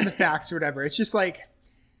 we're doing the facts or whatever. It's just like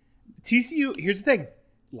TCU. Here's the thing.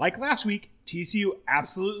 Like last week, TCU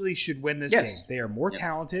absolutely should win this game. They are more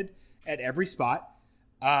talented at every spot.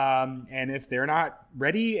 And if they're not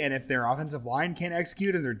ready and if their offensive line can't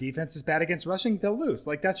execute and their defense is bad against rushing, they'll lose.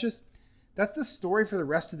 Like that's the story for the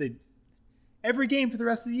rest of every game for the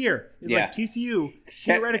rest of the year. It's like TCU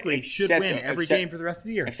theoretically should win every game for the rest of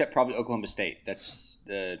the year. Except probably Oklahoma State. That's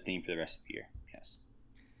the theme for the rest of the year. Yes.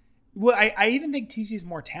 Well, I even think TCU is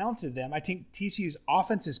more talented than them. I think TCU's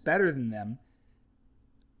offense is better than them.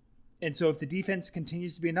 And so if the defense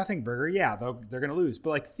continues to be a nothing burger, they're going to lose. But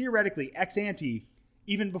like theoretically, ex ante,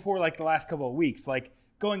 even before like the last couple of weeks, like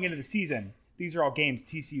going into the season, these are all games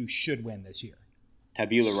TCU should win this year.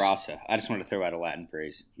 Tabula rasa. I just wanted to throw out a Latin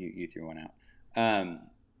phrase. You threw one out. I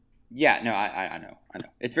know.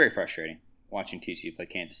 It's very frustrating watching TCU play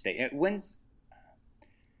Kansas State. The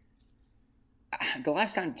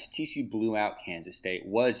last time TCU blew out Kansas State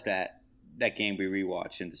was that game we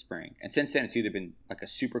rewatched in the spring. And since then, it's either been like a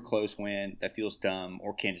super close win that feels dumb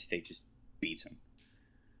or Kansas State just beats them.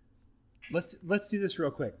 Let's do this real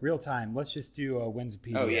quick, real time. Let's just do a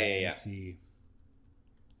Winsipedia and see.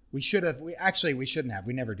 We shouldn't have.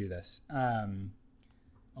 We never do this. I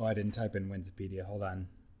didn't type in Winsipedia. Hold on.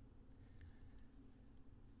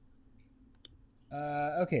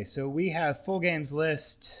 Okay, so we have full games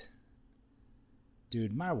list.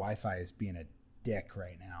 Dude, my Wi-Fi is being a dick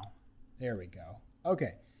right now. There we go.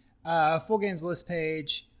 Okay. Full games list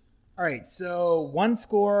page. All right. So one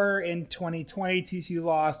score in 2020, TCU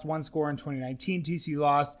lost. One score in 2019, TCU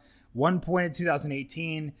lost. 1 point in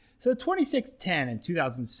 2018. So 26-10 in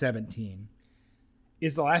 2017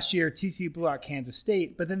 is the last year TCU blew out Kansas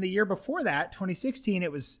State. But then the year before that, 2016,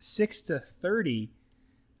 it was 6-30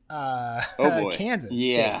 Kansas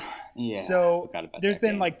State. Yeah. So there's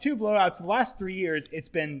been like two blowouts. The last 3 years, it's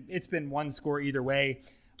been one score either way.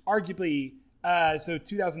 Arguably, so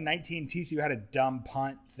 2019 TCU had a dumb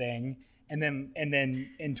punt thing, and then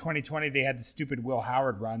in 2020 they had the stupid Will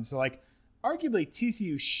Howard run. So like, arguably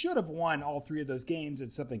TCU should have won all three of those games,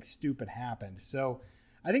 and something stupid happened. So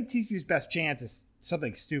I think TCU's best chance is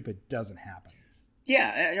something stupid doesn't happen.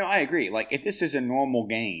 Yeah, I agree. Like if this is a normal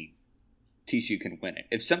game, TCU can win it.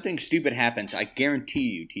 If something stupid happens, I guarantee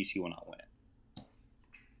you TCU will not win it.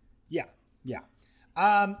 Yeah.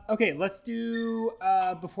 Okay, let's do,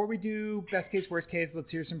 before we do best case, worst case, let's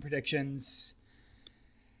hear some predictions.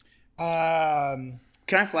 Can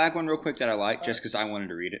I flag one real quick that I like just because I wanted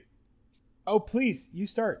to read it? Oh, please, you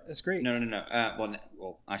start. That's great. No.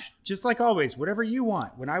 Well, I should. Just like always, whatever you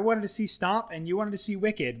want. When I wanted to see Stomp and you wanted to see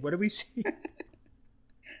Wicked, what do we see?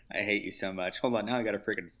 I hate you so much. Hold on, now I got to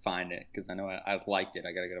freaking find it because I know I've liked it.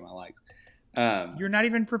 I got to go to my likes. You're not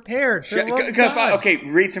even prepared. Okay,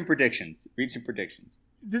 read some predictions.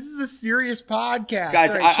 This is a serious podcast.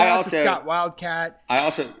 Guys, right, I also Scott Wildcat. I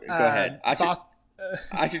also go ahead. I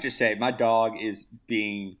should just say my dog is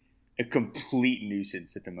being a complete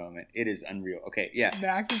nuisance at the moment. It is unreal. Okay, yeah.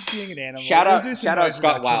 Max is being an animal. Shout out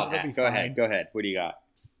Scott Wildcat. Go ahead. What do you got?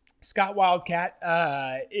 Scott Wildcat.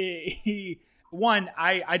 one,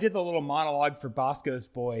 I did the little monologue for Bosco's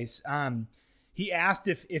boys. He asked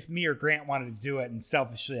if me or Grant wanted to do it, and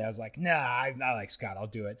selfishly I was like, nah, I like Scott, I'll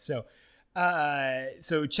do it. So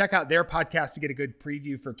check out their podcast to get a good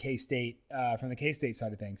preview for K-State, from the K-State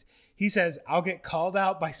side of things. He says, I'll get called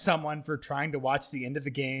out by someone for trying to watch the end of the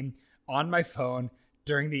game on my phone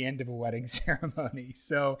during the end of a wedding ceremony.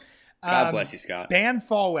 So God bless you, Scott. Ban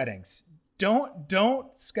fall weddings. Don't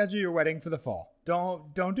schedule your wedding for the fall.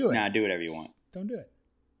 Don't do it. Nah, do whatever you want. Don't do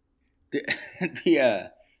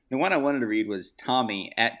it. The one I wanted to read was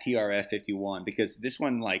Tommy at TRF51, because this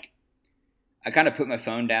one, like, I kind of put my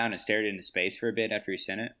phone down and stared into space for a bit after he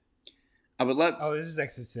sent it. I would love. Oh, this is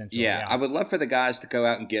existential. Yeah, I would love for the guys to go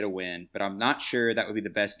out and get a win, but I'm not sure that would be the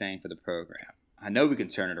best thing for the program. I know we can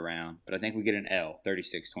turn it around, but I think we get an L,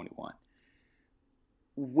 36-21.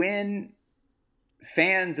 When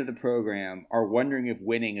fans of the program are wondering if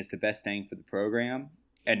winning is the best thing for the program,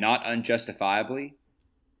 and not unjustifiably,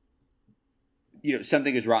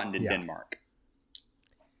 something is rotten in Denmark.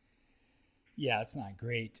 Yeah, it's not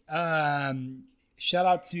great. Shout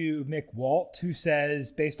out to Mick Walt, who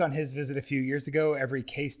says, based on his visit a few years ago, every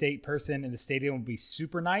K-State person in the stadium will be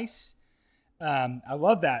super nice. I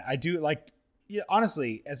love that. I do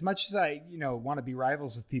honestly, as much as I, want to be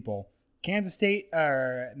rivals with people, Kansas State,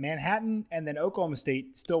 Manhattan, and then Oklahoma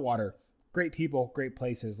State, Stillwater, great people, great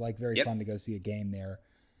places, very fun to go see a game there.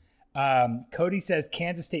 Cody says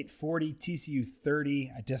Kansas State 40, TCU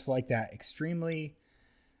 30. I dislike that extremely.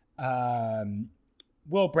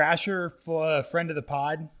 Will Brasher, friend of the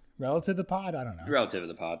pod, relative to the pod, I don't know. Relative to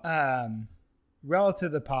the pod. Relative to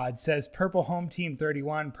the pod says purple home team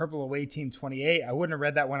 31, purple away team 28. I wouldn't have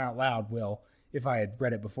read that one out loud, Will, if I had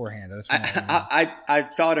read it beforehand. I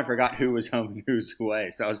saw it and forgot who was home and who was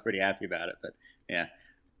away, so I was pretty happy about it. But yeah.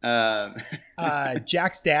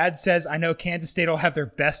 Jack's dad says, I know Kansas State will have their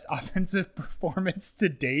best offensive performance to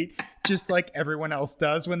date, just like everyone else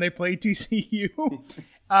does when they play TCU.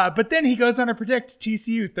 But then he goes on to predict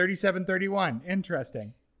TCU 37-31.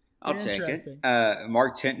 Interesting. I'll take it.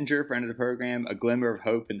 Mark Tentinger, friend of the program, a glimmer of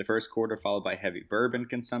hope in the first quarter, followed by heavy bourbon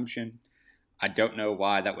consumption. I don't know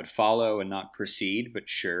why that would follow and not proceed, but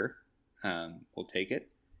sure. We'll take it.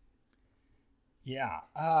 Yeah.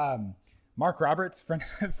 Mark Roberts, friend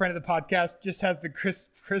of the podcast, just has the Chris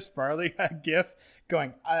Farley gif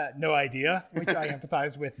going, no idea, which I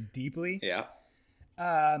empathize with deeply. Yeah.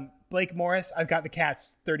 Blake Morris, I've got the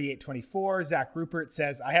Cats 38-24. Zach Rupert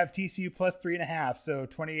says, I have TCU plus 3.5, so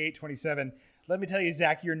 28-27. Let me tell you,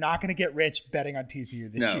 Zach, you're not going to get rich betting on TCU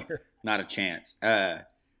this year. Not a chance.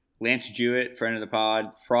 Lance Jewett, friend of the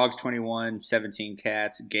pod, Frogs 21, 17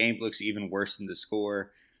 Cats. Game looks even worse than the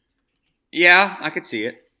score. Yeah, I could see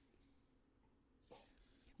it.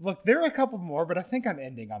 Look, there are a couple more, but I think I'm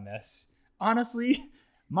ending on this. Honestly,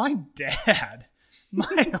 my own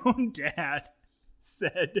dad,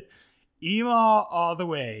 said Emaw all the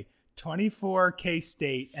way, 24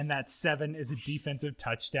 K-State, and that 7 is a defensive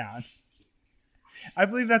touchdown. I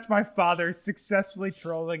believe that's my father successfully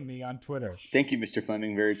trolling me on Twitter. Thank you, Mr.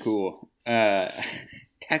 Fleming. Very cool.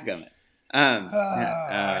 Dadgummit.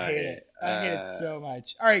 I hate it. I hate it so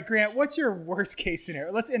much. All right, Grant, what's your worst case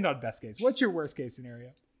scenario? Let's end on best case. What's your worst case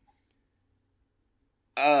scenario?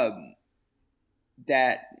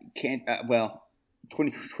 That can't,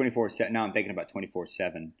 24-7. Now I'm thinking about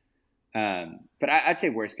 24-7. But I'd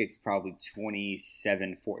say worst case is probably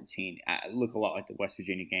 27-14. Look a lot like the West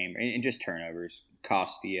Virginia game, and just turnovers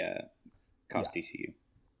cost TCU.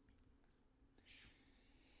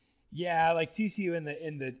 Yeah, like TCU in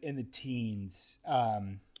the teens.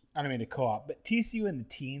 I don't mean to co-op, but TCU in the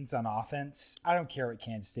teens on offense. I don't care what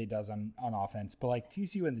Kansas State does on offense, but like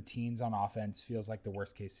TCU in the teens on offense feels like the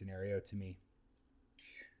worst case scenario to me.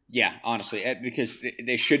 Yeah, honestly, because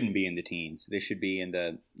they shouldn't be in the teens. They should be in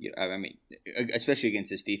the, especially against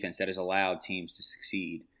this defense that has allowed teams to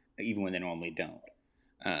succeed even when they normally don't.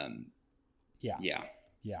 Yeah.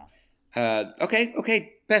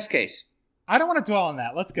 Okay. Best case. I don't want to dwell on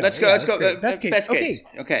that. Let's go. Let's go. Best case.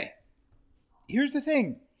 Okay. Here's the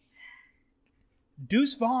thing.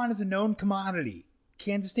 Deuce Vaughn is a known commodity.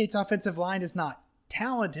 Kansas State's offensive line is not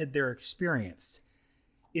talented. They're experienced.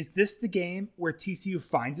 Is this the game where TCU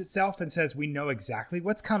finds itself and says, we know exactly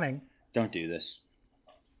what's coming? Don't do this.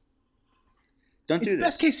 It's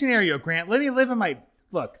best case scenario, Grant. Let me live in my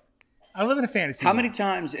 – look, I live in a fantasy How many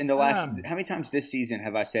times this season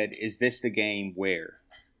have I said, is this the game where?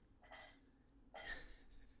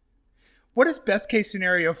 What is best case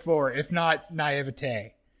scenario for, if not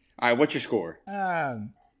naivete? All right, what's your score? I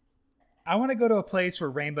want to go to a place where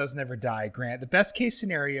rainbows never die, Grant. The best case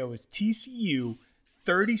scenario is TCU –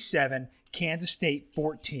 37, Kansas State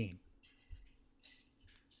 14.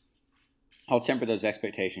 I'll temper those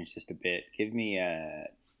expectations just a bit. Give me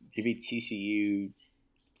TCU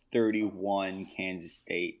 31, Kansas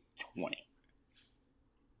State 20.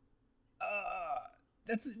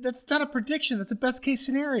 That's not a prediction. That's a best case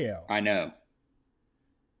scenario. I know.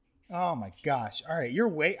 Oh my gosh! All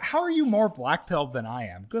right, how are you more black-pilled than I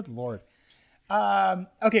am? Good Lord.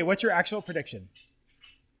 Okay, what's your actual prediction?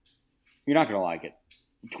 You're not gonna like it.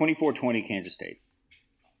 24-20 Kansas State.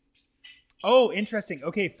 Oh, interesting.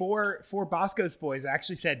 Okay, for Bosco's boys, I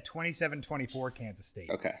actually said 27-24 Kansas State.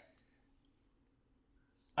 Okay.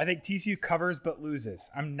 I think TCU covers but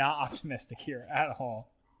loses. I'm not optimistic here at all.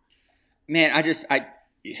 Man,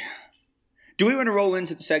 do we want to roll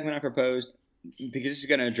into the segment I proposed? Because this is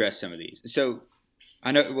going to address some of these. So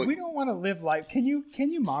I know we don't want to live life. Can you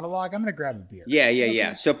monologue? I'm going to grab a beer.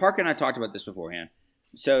 Yeah. So Parker and I talked about this beforehand.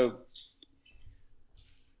 So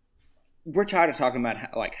we're tired of talking about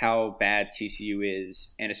how bad TCU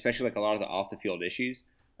is, and especially like a lot of the off the field issues,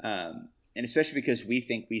 and especially because we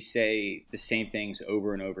think we say the same things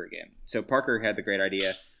over and over again. So Parker had the great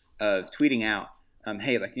idea of tweeting out,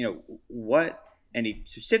 "Hey, what?" And he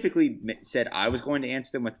specifically said I was going to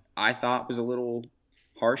answer them with I thought was a little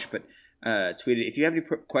harsh, but tweeted, "If you have any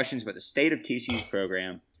questions about the state of TCU's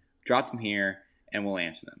program, drop them here and we'll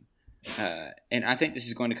answer them." And I think this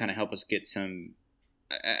is going to kind of help us get some,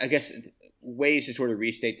 I guess, ways to sort of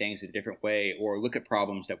restate things in a different way or look at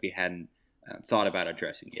problems that we hadn't thought about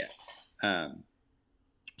addressing yet. So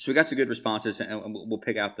we got some good responses, and we'll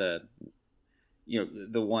pick out the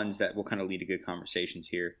ones that will kind of lead to good conversations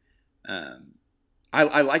here.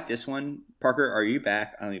 I like this one. Parker, are you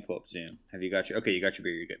back? Let me pull up Zoom. You got your beer.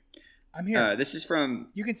 You're good. I'm here. This is from.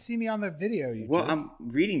 You can see me on the video. I'm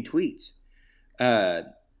reading tweets.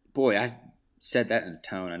 Boy, I said that in a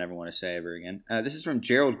tone I never want to say ever again. This is from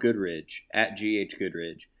Gerald Goodridge at GH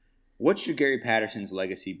Goodridge. What should Gary Patterson's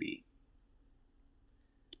legacy be?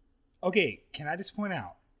 Okay, can I just point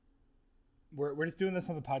out? We're just doing this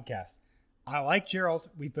on the podcast. I like Gerald.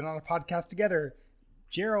 We've been on a podcast together.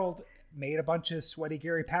 Gerald made a bunch of sweaty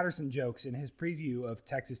Gary Patterson jokes in his preview of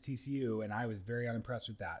Texas TCU, and I was very unimpressed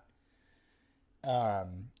with that.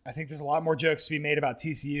 I think there's a lot more jokes to be made about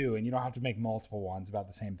TCU, and you don't have to make multiple ones about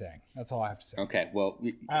the same thing. That's all I have to say. Okay, well,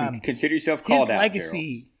 consider yourself called out,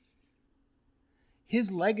 Gerald.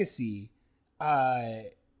 His legacy,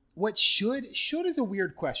 what should is a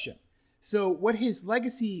weird question. So what his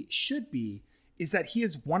legacy should be is that he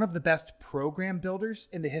is one of the best program builders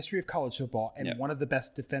in the history of college football and one of the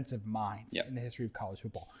best defensive minds in the history of college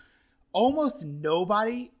football. Almost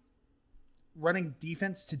nobody running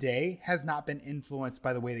defense today has not been influenced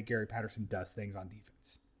by the way that Gary Patterson does things on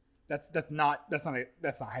defense. That's not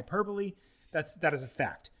hyperbole. That is a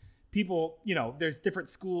fact. People, there's different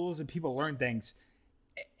schools and people learn things.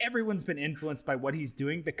 Everyone's been influenced by what he's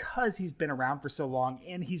doing because he's been around for so long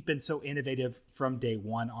and he's been so innovative from day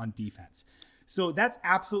one on defense. So that's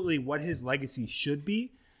absolutely what his legacy should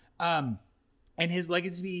be. And his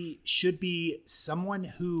legacy should be someone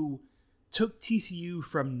who took TCU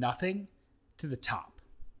from nothing to the top.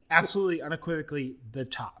 Absolutely, unequivocally, the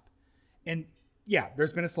top. And yeah,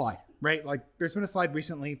 there's been a slide, right? Like there's been a slide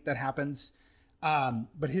recently that happens.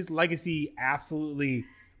 But his legacy absolutely...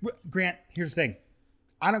 Grant, here's the thing.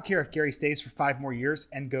 I don't care if Gary stays for 5 more years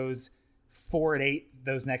and goes 4-8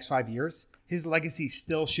 those next 5 years. His legacy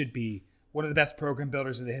still should be one of the best program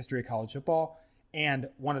builders in the history of college football and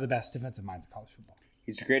one of the best defensive minds of college football.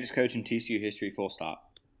 He's the greatest coach in TCU history, full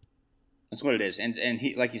stop. That's what it is. And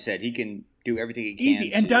he, like you said, he can do everything he can.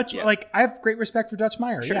 Easy. And Dutch, I have great respect for Dutch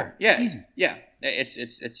Meyer. Sure. Yeah. Easy. Yeah.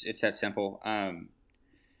 It's that simple.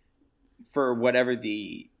 For whatever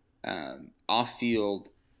the off-field,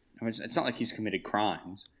 it's not like he's committed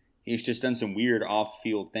crimes. He's just done some weird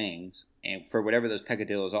off-field things. And for whatever those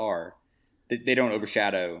peccadillos are, they don't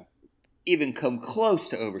overshadow, even come close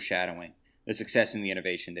to overshadowing the success and the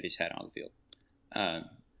innovation that he's had on the field.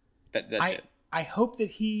 That's it. I hope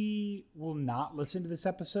that he will not listen to this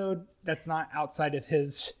episode. That's not outside of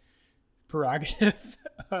his prerogative.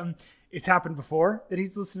 It's happened before that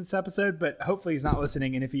he's listened to this episode, but hopefully he's not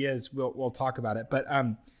listening. And if he is, we'll talk about it. But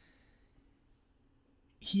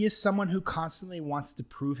he is someone who constantly wants to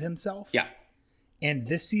prove himself. Yeah. And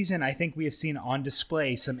this season, I think we have seen on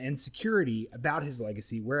display some insecurity about his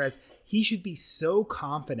legacy, whereas he should be so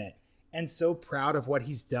confident and so proud of what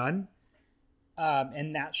he's done.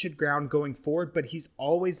 And that should ground going forward. But he's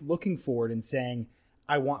always looking forward and saying,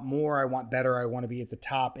 I want more, I want better, I want to be at the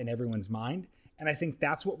top in everyone's mind. And I think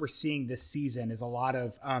that's what we're seeing this season is a lot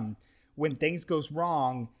of when things goes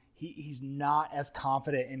wrong, he's not as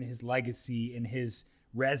confident in his legacy, in his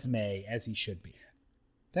resume as he should be.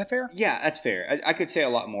 That fair? Yeah, that's fair. I could say a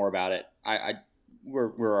lot more about it.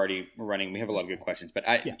 We're already running. We have a lot of good questions, but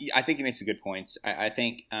I think he makes some good points. I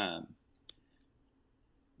think,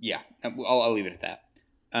 yeah, I'll leave it at that.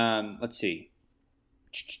 Let's see.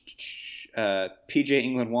 PJ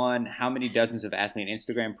England 1. How many dozens of athlete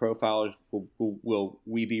Instagram profiles will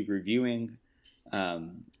we be reviewing?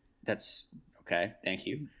 That's okay. Thank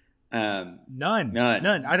you. None.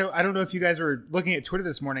 I don't know if you guys were looking at Twitter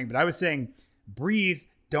this morning, but I was saying, breathe.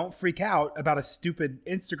 Don't freak out about a stupid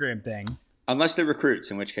Instagram thing. Unless they're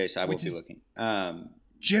recruits, in which case I will be looking.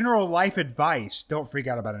 General life advice: don't freak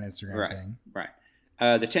out about an Instagram thing. Right.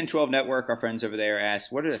 The 1012 Network, our friends over there,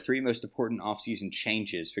 asked, what are the 3 most important offseason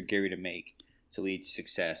changes for Gary to make to lead to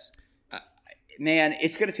success? Man,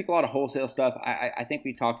 it's going to take a lot of wholesale stuff. I think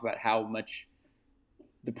we talked about how much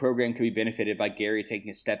the program could be benefited by Gary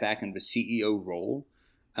taking a step back into the CEO role.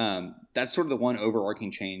 That's sort of the one overarching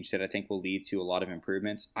change that I think will lead to a lot of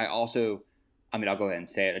improvements. I'll go ahead and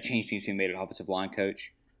say it. A change needs to be made at offensive line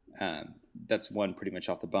coach. That's one pretty much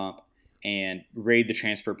off the bump. And raid the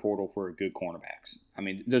transfer portal for good cornerbacks. I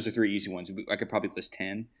mean, those are 3 easy ones. I could probably list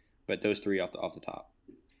 10, but those 3 off the top.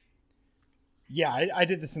 Yeah, I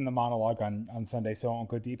did this in the monologue on Sunday, so I won't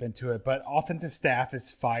go deep into it. But offensive staff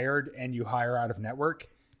is fired and you hire out of network.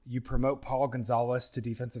 You promote Paul Gonzalez to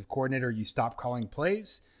defensive coordinator. You stop calling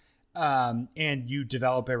plays. And you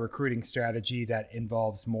develop a recruiting strategy that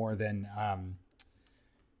involves more than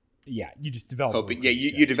you just develop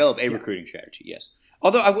you develop a recruiting strategy, yes.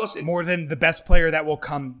 Although I will say more than the best player that will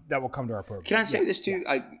come to our program. Can I say this too?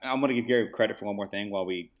 Yeah. I'm going to give Gary credit for one more thing while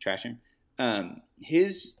we trash him.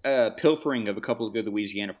 His pilfering of a couple of good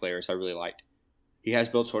Louisiana players I really liked. He has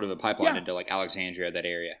built sort of a pipeline into like Alexandria, that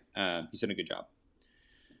area. He's done a good job.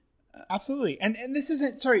 Absolutely, and this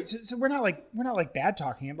isn't sorry. So we're not like bad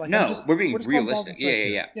talking him. Like we're being realistic.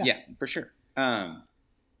 Yeah, for sure.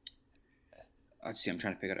 Let's see. I'm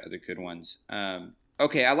trying to pick out other good ones.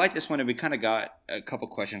 Okay, I like this one, and we kind of got a couple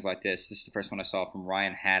questions like this. This is the first one I saw from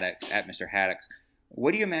Ryan Haddocks at Mr. Haddocks.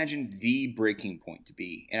 What do you imagine the breaking point to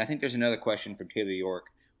be? And I think there's another question from Taylor York.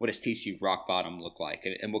 What does TCU rock bottom look like?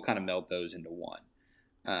 And we'll kind of meld those into one.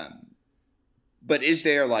 But is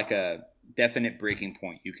there like a definite breaking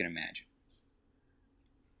point you can imagine?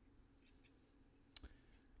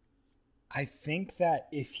 I think that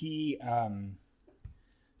if he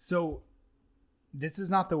so this is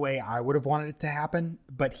not the way I would have wanted it to happen,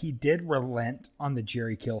 but he did relent on the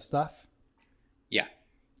Jerry Kill stuff. Yeah.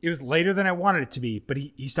 It was later than I wanted it to be, but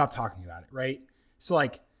he stopped talking about it, right? So,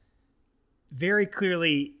 like, very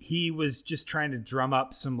clearly, he was just trying to drum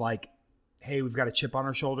up some, like, hey, we've got a chip on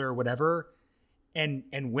our shoulder or whatever, and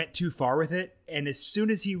went too far with it. And as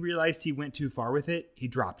soon as he realized he went too far with it, he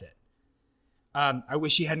dropped it. I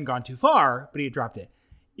wish he hadn't gone too far, but he had dropped it.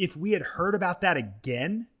 If we had heard about that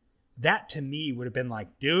again, that to me would have been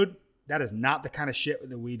like, dude, that is not the kind of shit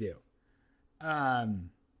that we do.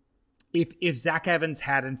 If Zach Evans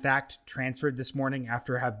had in fact transferred this morning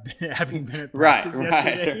after having been at practice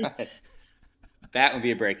yesterday, right. That would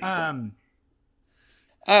be a breaking point.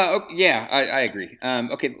 Yeah, I agree.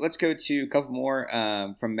 Okay, let's go to a couple more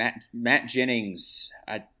from Matt Jennings.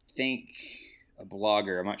 I think a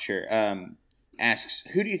blogger. I'm not sure. Asks,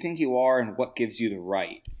 who do you think you are, and what gives you the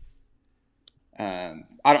right?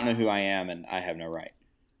 I don't know who I am, and I have no right.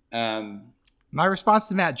 My response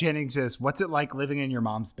to Matt Jennings is, what's it like living in your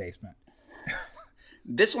mom's basement?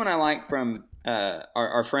 This one I like from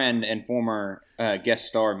our friend and former guest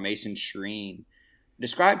star Mason Shreen.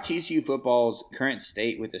 Describe TCU football's current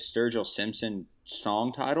state with a Sturgill Simpson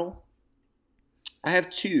song title. I have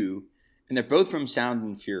 2, and they're both from Sound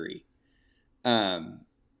and Fury.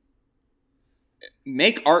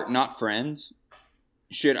 Make art, not friends,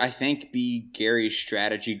 should, I think, be Gary's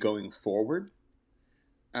strategy going forward.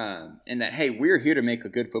 And that, hey, we're here to make a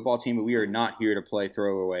good football team, but we are not here to play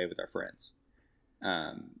throwaway with our friends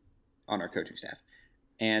on our coaching staff.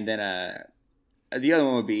 And then the other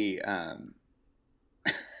one would be,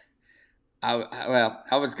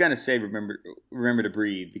 I was going to say remember to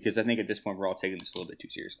breathe, because I think at this point we're all taking this a little bit too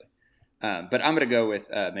seriously. But I'm going to go with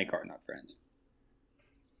Make Art, Not Friends.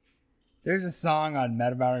 There's a song on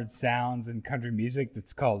Meta Modern Sounds and country music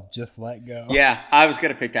that's called Just Let Go. Yeah, I was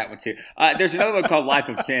going to pick that one too. There's another one called Life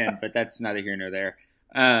of Sin, but that's neither here nor there.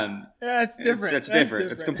 That's different. That's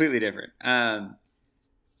different. It's completely different. Tommy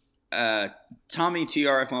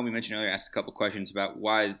TRF1, we mentioned earlier, asked a couple questions about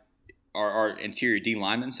why our interior D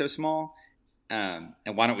linemen so small, and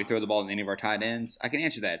why don't we throw the ball in any of our tight ends. I can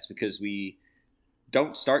answer that. It's because we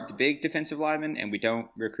don't start the big defensive linemen, and we don't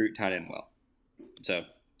recruit tight end well. So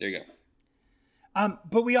there you go.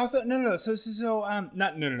 But we also no.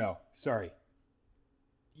 Sorry.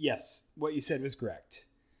 Yes, what you said was correct.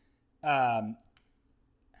 Our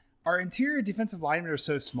interior defensive linemen are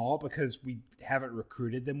so small because we haven't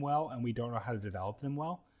recruited them well and we don't know how to develop them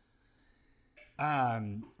well.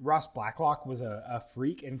 Ross Blacklock was a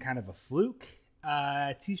freak and kind of a fluke.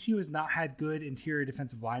 TCU has not had good interior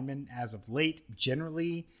defensive linemen as of late,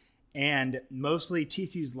 generally, and mostly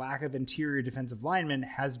TCU's lack of interior defensive linemen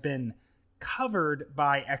has been covered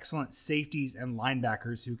by excellent safeties and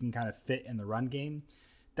linebackers who can kind of fit in the run game.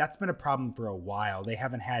 That's been a problem for a while. They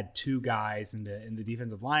haven't had two guys in the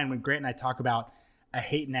defensive line. When Grant and I talk about a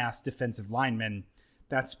hate-and-ass defensive lineman,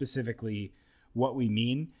 that's specifically what we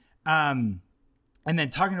mean. And then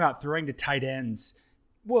talking about throwing to tight ends,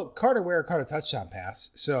 well, Carter Ware caught a touchdown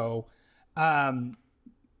pass. So eat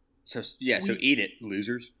it,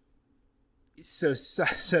 losers. So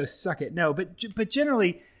suck it. No, but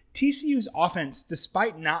generally, TCU's offense,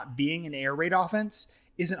 despite not being an air raid offense,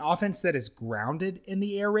 is an offense that is grounded in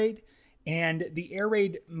the air raid. And the air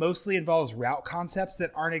raid mostly involves route concepts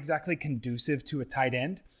that aren't exactly conducive to a tight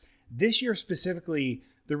end. This year specifically,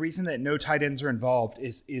 the reason that no tight ends are involved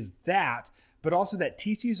is that, but also that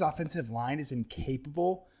TCU's offensive line is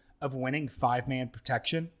incapable of winning 5-man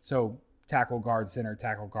protection. So tackle, guard, center,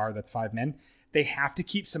 tackle, guard, that's 5 men. They have to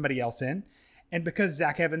keep somebody else in. And because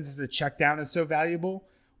Zach Evans as a check down is so valuable,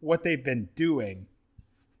 what they've been doing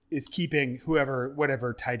is keeping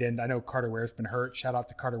whatever tight end. I know Carter Ware's been hurt. Shout out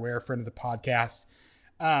to Carter Ware, friend of the podcast.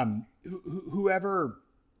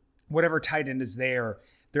 Whatever tight end is there,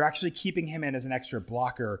 they're actually keeping him in as an extra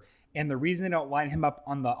blocker. And the reason they don't line him up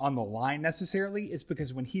on the line necessarily is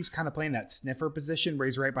because when he's kind of playing that sniffer position where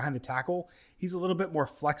he's right behind the tackle, he's a little bit more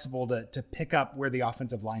flexible to pick up where the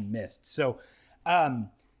offensive line missed. So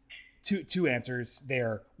two answers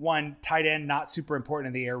there. One, tight end, not super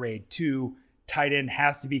important in the air raid. Two, tight end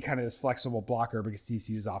has to be kind of this flexible blocker because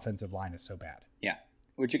TCU's offensive line is so bad. Yeah,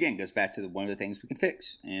 which again goes back to one of the things we can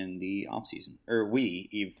fix in the offseason. Or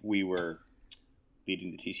if we were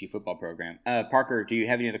leading the TCU football program. Parker, do you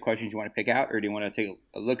have any other questions you want to pick out, or do you want to take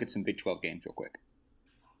a look at some Big 12 games real quick?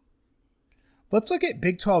 Let's look at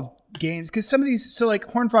Big 12 games because some of these, so like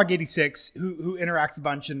Horned Frog 86, who interacts a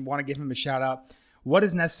bunch and want to give him a shout out. What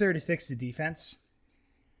is necessary to fix the defense?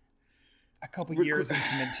 A couple years and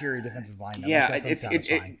some interior defensive line. Yeah, it's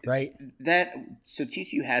fine, right? So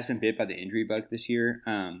TCU has been bit by the injury bug this year.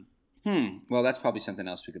 Well, that's probably something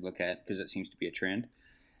else we could look at because it seems to be a trend.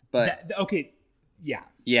 But okay, yeah.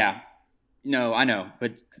 Yeah. No, I know,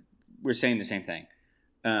 but we're saying the same thing.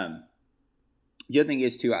 The other thing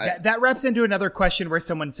is, too... That wraps into another question where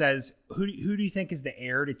someone says, who do you think is the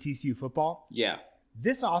heir to TCU football? Yeah.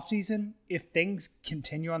 This offseason, if things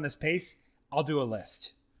continue on this pace, I'll do a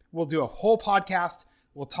list. We'll do a whole podcast.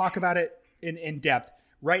 We'll talk about it in depth.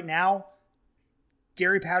 Right now,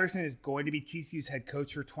 Gary Patterson is going to be TCU's head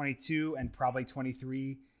coach for 22 and probably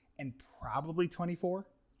 23 and probably 24.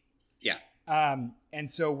 Yeah. And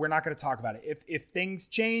so we're not going to talk about it. If things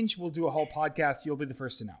change, we'll do a whole podcast. You'll be the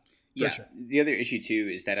first to know. Yeah. Sure. The other issue too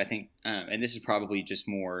is that I think, and this is probably just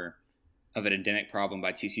more of an endemic problem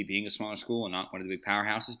by TCU being a smaller school and not one of the big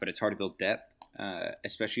powerhouses, but it's hard to build depth,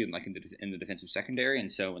 especially in the defensive secondary. And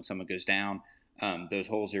so when someone goes down, those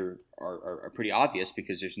holes are pretty obvious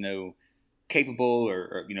because there's no capable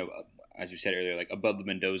or as you said earlier, like above the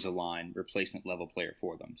Mendoza line replacement level player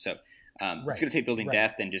for them. So it's going to take building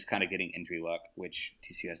depth and just kind of getting injury luck, which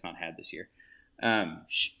TCU has not had this year.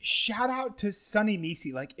 Shout out to Sonny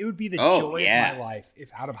Misi. Like, it would be the joy of my life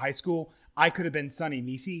if out of high school I could have been Sonny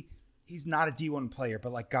Misi. He's not a D1 player,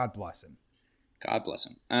 but like, God bless him. God bless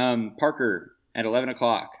him. Parker at 11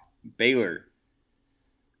 o'clock, Baylor.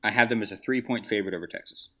 I have them as a 3-point favorite over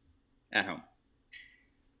Texas at home.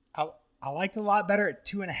 I liked a lot better at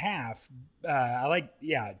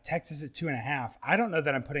 2.5. Texas at 2.5. I don't know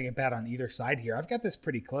that I'm putting a bet on either side here. I've got this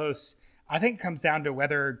pretty close. I think it comes down to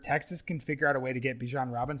whether Texas can figure out a way to get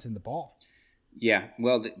Bijan Robinson the ball. Yeah,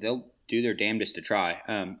 well, they'll do their damnedest to try.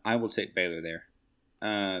 I will take Baylor there.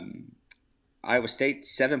 Iowa State,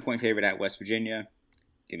 7-point favorite at West Virginia.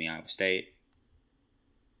 Give me Iowa State.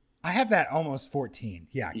 I have that almost 14.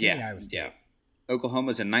 Yeah, give me Iowa State. Yeah.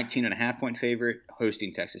 Oklahoma's a 19.5-point favorite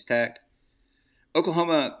hosting Texas Tech.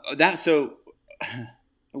 Oklahoma, I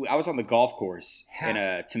was on the golf course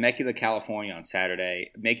in Temecula, California on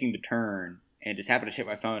Saturday, making the turn, and just happened to check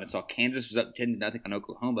my phone and saw Kansas was up 10-0 on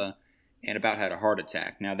Oklahoma and about had a heart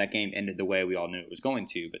attack. Now, that game ended the way we all knew it was going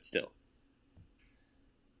to, but still.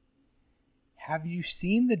 Have you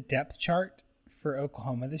seen the depth chart for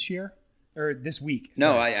Oklahoma this year? Or this week?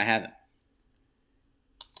 Sorry. No, I haven't.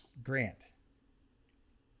 Grant.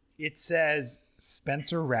 It says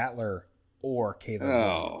Spencer Rattler or Caleb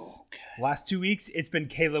Oh, Williams. okay. Last 2 weeks, it's been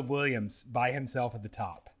Caleb Williams by himself at the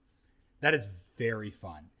top. That is very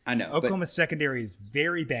fun. I know. Oklahoma's secondary is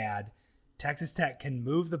very bad. Texas Tech can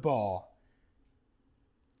move the ball.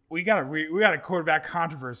 We got a quarterback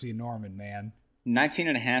controversy in Norman, man.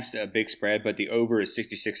 19.5 is a big spread, but the over is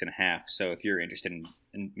 66.5. So if you're interested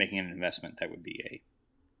in making an investment, that would be a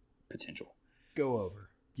potential. Go over.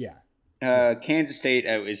 Yeah. Kansas State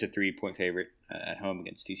is a 3-point favorite at home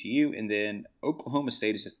against TCU, and then Oklahoma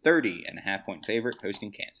State is a 30.5-point favorite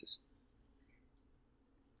hosting Kansas.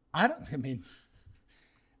 I don't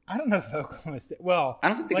know if Oklahoma State. Well, I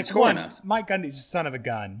don't think they can score enough. Mike Gundy's a son of a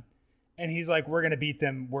gun, and he's like, we're going to beat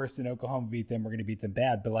them worse than Oklahoma beat them. We're going to beat them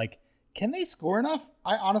bad, but like, can they score enough?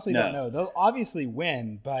 I honestly don't know. They'll obviously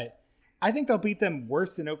win, but I think they'll beat them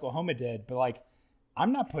worse than Oklahoma did. But like,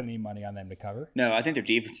 I'm not putting any money on them to cover. No, I think their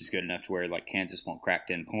defense is good enough to where like Kansas won't crack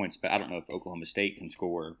 10 points, but I don't know if Oklahoma State can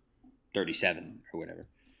score 37 or whatever.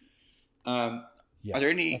 Yeah, are there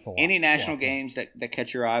any national games that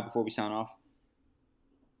catch your eye before we sign off?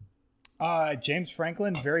 James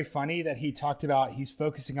Franklin, very funny that he talked about he's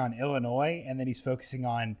focusing on Illinois and then he's focusing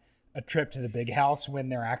on a trip to the Big House when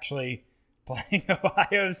they're actually playing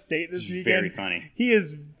Ohio State this weekend. Very funny. He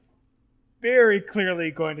is very clearly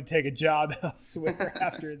going to take a job elsewhere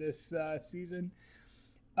after this season.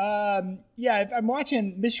 If I'm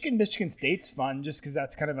watching Michigan State's fun just because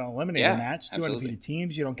that's kind of an eliminator match. 2 undefeated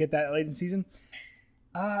teams. You don't get that late in the season.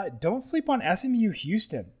 Don't sleep on SMU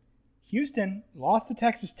Houston. Houston lost to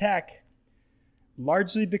Texas Tech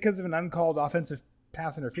largely because of an uncalled offensive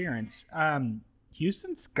pass interference.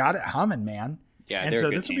 Houston's got it humming, man. Yeah, and so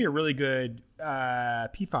this will be a really good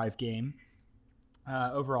P5 game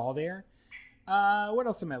overall there. What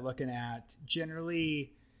else am I looking at?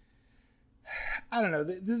 Generally, I don't know.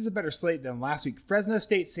 This is a better slate than last week. Fresno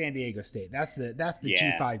State, San Diego State. That's the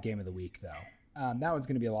G5 game of the week, though. That one's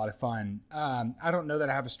going to be a lot of fun. I don't know that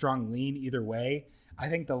I have a strong lean either way. I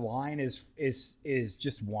think the line is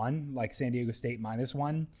just 1, like San Diego State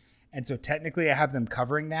 -1. And so technically I have them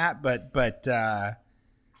covering that, but I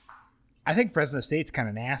think Fresno State's kind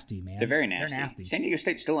of nasty, man. They're very nasty. They're nasty. San Diego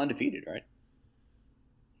State's still undefeated, right?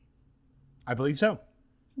 I believe so.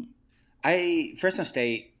 Fresno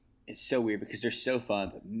State is so weird because they're so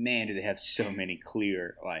fun, but man, do they have so many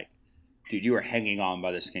clear, like, dude, you are hanging on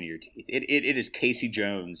by the skin of your teeth. It is Casey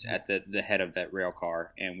Jones at the head of that rail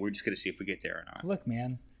car, and we're just going to see if we get there or not. Look,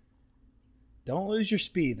 man, don't lose your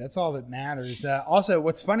speed. That's all that matters. Also,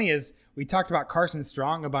 what's funny is we talked about Carson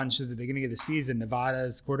Strong a bunch at the beginning of the season,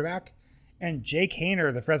 Nevada's quarterback, and Jake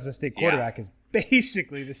Haener, the Fresno State quarterback, is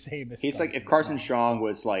basically the same as He's like if Carson Strong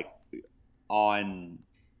was like on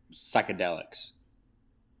psychedelics.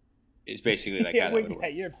 It's basically like how that would work.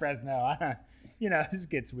 You're Fresno. This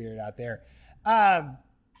gets weird out there.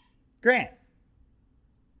 Grant,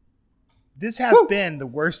 this has been the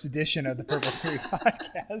worst edition of the Purple Theory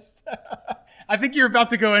podcast. I think you're about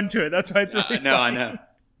to go into it. That's why it's really funny. I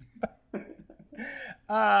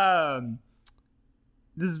know.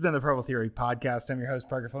 This has been the Purple Theory podcast. I'm your host,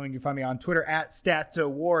 Parker Fleming. You can find me on Twitter at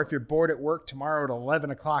StatsOWar. If you're bored at work tomorrow at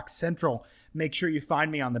 11 o'clock Central, make sure you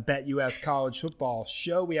find me on the BetUS College Football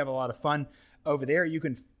Show. We have a lot of fun over there. You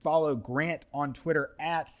can follow Grant on Twitter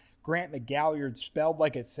at Grant McGalliard, spelled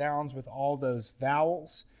like it sounds with all those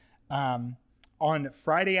vowels. On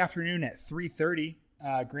Friday afternoon at 3:30,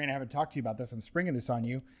 Grant, I haven't talked to you about this. I'm springing this on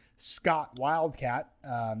you. Scott Wildcat,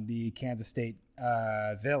 the Kansas State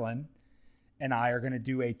villain, and I are going to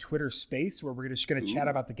do a Twitter space where we're just going to chat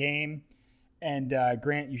about the game. And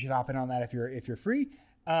Grant, you should hop in on that if you're free.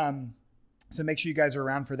 So make sure you guys are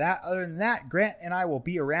around for that. Other than that, Grant and I will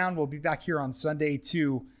be around. We'll be back here on Sunday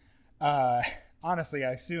to, honestly,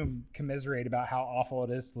 I assume, commiserate about how awful it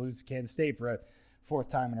is to lose to Kansas State for a 4th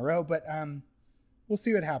time in a row. But we'll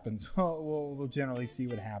see what happens. We'll generally see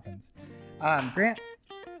what happens. Grant,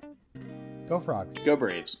 go Frogs. Go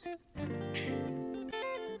Braves.